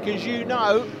defending, because you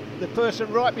know the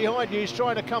person right behind you is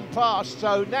trying to come past.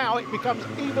 So now it becomes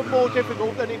even more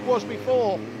difficult than it was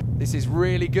before. This is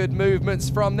really good movements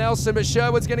from Nelson, but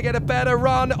Sherwood's going to get a better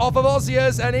run off of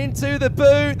Ozias and into the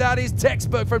boot. That is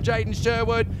textbook from Jaden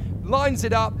Sherwood. Lines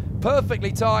it up,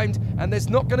 perfectly timed, and there's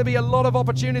not going to be a lot of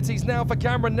opportunities now for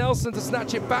Cameron Nelson to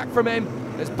snatch it back from him.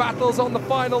 There's battles on the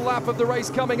final lap of the race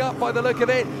coming up by the look of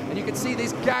it, and you can see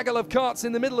this gaggle of karts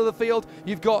in the middle of the field.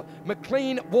 You've got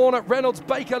McLean, Warner, Reynolds,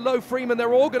 Baker, Lowe, Freeman.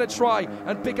 They're all going to try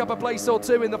and pick up a place or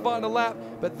two in the final lap,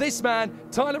 but this man,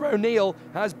 Tyler O'Neill,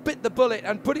 has bit the bullet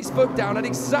and put his foot down at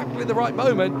exactly the right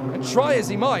moment, and try as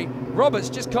he might, Roberts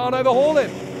just can't overhaul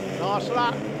him. Nice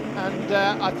lap. And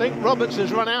I think Roberts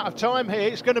has run out of time here.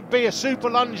 It's going to be a super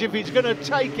lunge if he's going to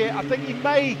take it. I think he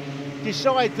may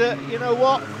decide that, you know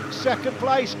what, second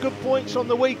place, good points on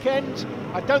the weekend.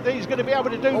 I don't think he's going to be able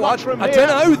to do much from here. I don't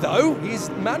know, though. He's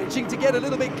managing to get a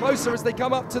little bit closer as they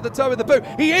come up to the toe of the boot.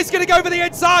 He is going to go for the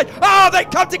inside. Oh, they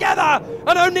come together,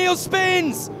 and O'Neill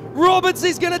spins. Roberts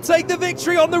is going to take the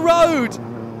victory on the road.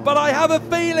 But I have a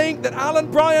feeling that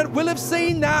Alan Bryant will have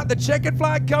seen that. The checkered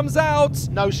flag comes out.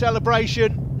 No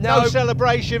celebration. No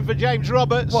celebration for James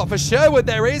Roberts. What, for Sherwood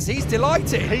there is? He's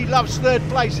delighted. He loves third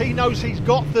place. He knows he's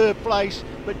got third place.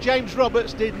 But James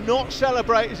Roberts did not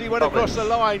celebrate as he went across the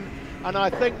line. And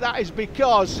I think that is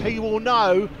because he will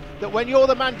know that when you're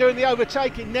the man doing the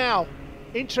overtaking now,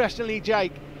 interestingly,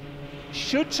 Jake,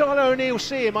 should Tyler O'Neill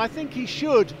see him? I think he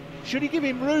should. Should he give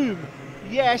him room?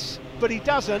 Yes, but he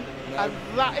doesn't, and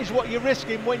that is what you're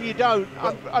risking when you don't.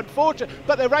 Unfortunately,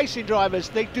 but they're racing drivers.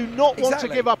 They do not want to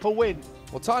give up a win.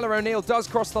 Well, Tyler O'Neill does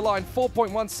cross the line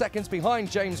 4.1 seconds behind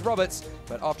James Roberts,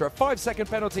 but after a 5-second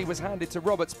penalty was handed to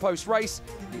Roberts post-race,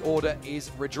 the order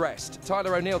is redressed.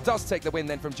 Tyler O'Neill does take the win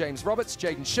then from James Roberts,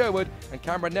 Jaden Sherwood and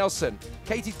Cameron Nelson.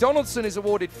 Katie Donaldson is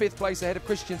awarded 5th place ahead of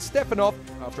Christian Stefanov.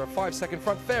 After a 5-second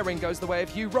front fairing goes the way of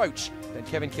Hugh Roach. Then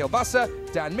Kevin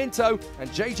Kielbasa, Dan Minto and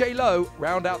JJ Lowe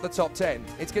round out the top 10.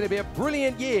 It's going to be a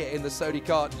brilliant year in the Sodi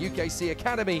Kart UKC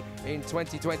Academy in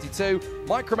 2022.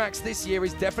 Micromax this year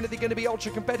is definitely going to be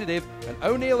ultra competitive, and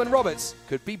O'Neill and Roberts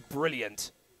could be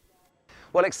brilliant.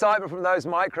 Well, excitement from those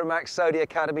Micromax Sodi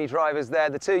Academy drivers there.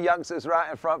 The 2 youngsters were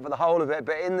out in front for the whole of it,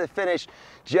 but in the finish,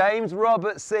 James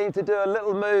Roberts seemed to do a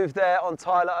little move there on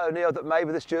Tyler O'Neill that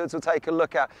maybe the stewards will take a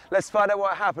look at. Let's find out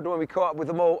what happened when we caught up with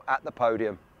them all at the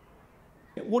podium.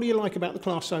 What do you like about the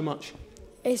class so much?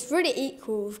 It's really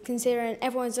equal, considering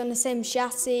everyone's on the same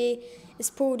chassis, it's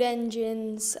pulled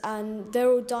engines, and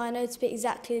they're all dyno to be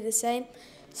exactly the same,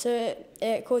 so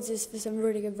it causes for some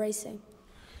really good racing.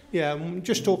 Yeah,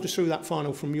 just talk us through that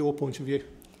final from your point of view.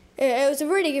 It was a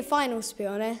really good final, to be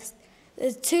honest.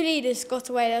 The 2 leaders got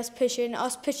away, I was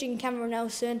pushing Cameron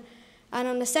Nelson, and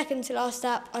on the second to last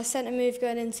lap, I sent a move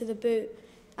going into the boot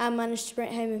and managed to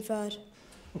bring it home in 3rd.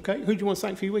 Okay, who do you want to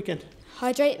thank for your weekend?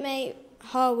 Hydrate Mate,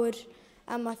 Harwood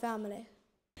and my family.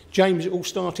 James, it all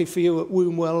started for you at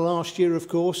Wombwell last year, of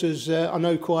course, as I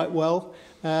know quite well.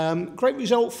 Great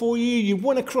result for you. You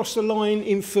went across the line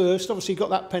in 1st. Obviously, got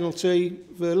that penalty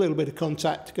for a little bit of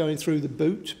contact going through the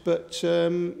boot, but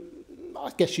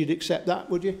I guess you'd accept that,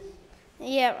 would you?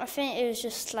 Yeah, I think it was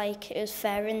just like it was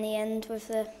fair in the end with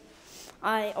the.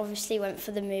 I obviously went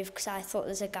for the move because I thought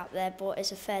there's a gap there, but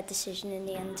it's a fair decision in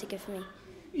the end to give me.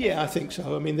 Yeah, I think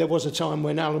so. I mean, there was a time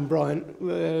when Alan Bryant,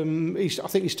 I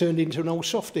think he's turned into an old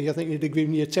softie. I think he'd have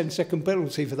given you a 10-second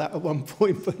penalty for that at one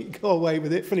point, but he got away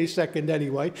with it, finished 2nd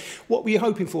anyway. What were you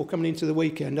hoping for coming into the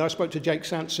weekend? I spoke to Jake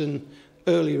Sanson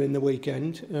earlier in the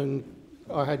weekend, and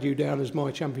I had you down as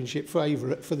my championship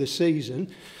favourite for the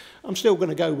season. I'm still going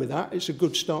to go with that. It's a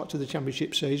good start to the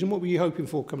championship season. What were you hoping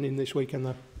for coming in this weekend,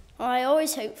 though? I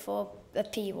always hope for a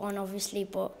P1, obviously,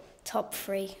 but top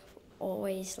 3,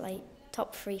 always like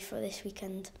top 3 for this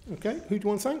weekend. Okay, who do you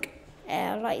want to thank?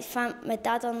 Like my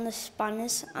dad on the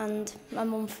spanners and my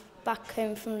mum back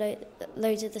home from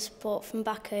loads of the support from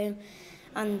back home,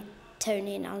 and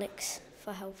Tony and Alex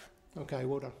for help. Okay,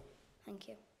 well done. Thank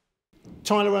you.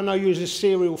 Tyler, I know you as a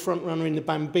serial front runner in the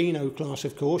Bambino class,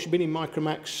 of course. You've been in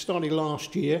Micromax, started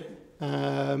last year,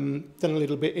 done a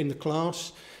little bit in the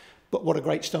class, but what a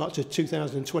great start to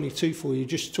 2022 for you.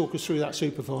 Just talk us through that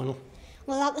super final.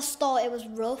 Well, at the start it was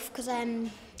rough because I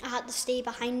had to stay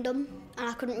behind him and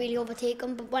I couldn't really overtake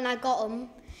him. But when I got him,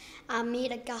 I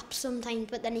made a gap sometimes.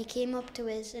 But then he came up to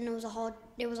us, and it was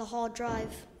a hard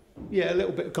drive. Yeah, a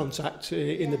little bit of contact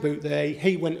in the boot there.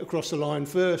 He went across the line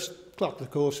first. Clerk of the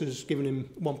course has given him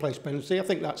one place penalty. I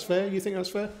think that's fair. You think that's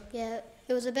fair? Yeah,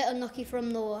 it was a bit unlucky for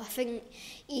him though. I think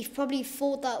he probably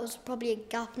thought that was probably a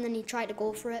gap, and then he tried to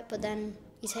go for it, but then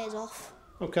his head's off.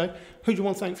 Okay. Who do you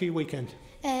want to thank for your weekend?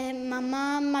 My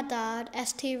mum, my dad,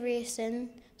 ST Racing,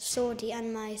 Sodi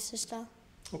and my sister.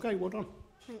 Okay, well done.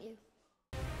 Thank you.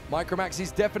 Micromax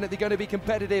is definitely going to be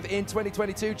competitive in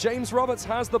 2022. James Roberts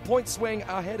has the point swing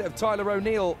ahead of Tyler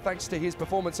O'Neill thanks to his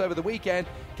performance over the weekend.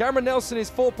 Cameron Nelson is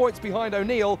 4 points behind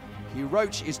O'Neill. Hugh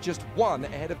Roach is just 1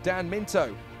 ahead of Dan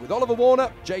Minto. With Oliver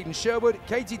Warner, Jaden Sherwood,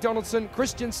 Katie Donaldson,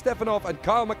 Christian Stefanov and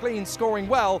Kyle McLean scoring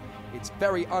well, it's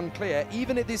very unclear,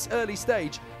 even at this early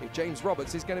stage, if James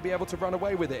Roberts is going to be able to run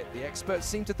away with it. The experts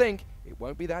seem to think it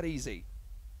won't be that easy.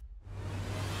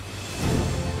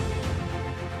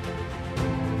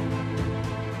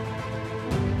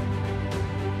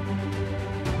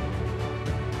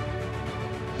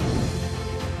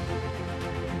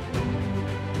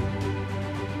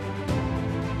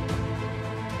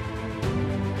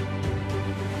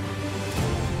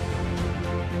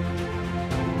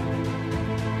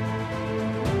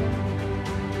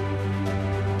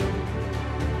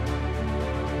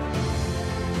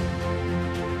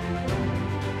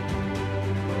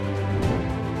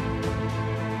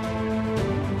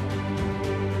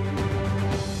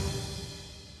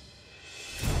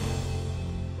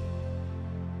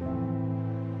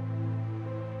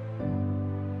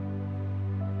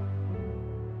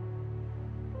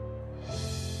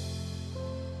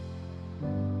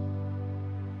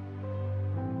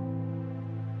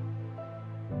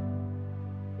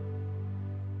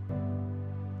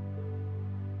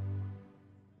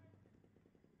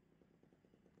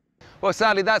 Well,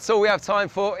 sadly, that's all we have time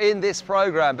for in this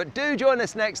programme. But do join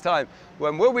us next time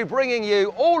when we'll be bringing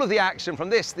you all of the action from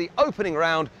this, the opening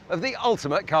round of the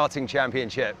Ultimate Karting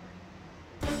Championship.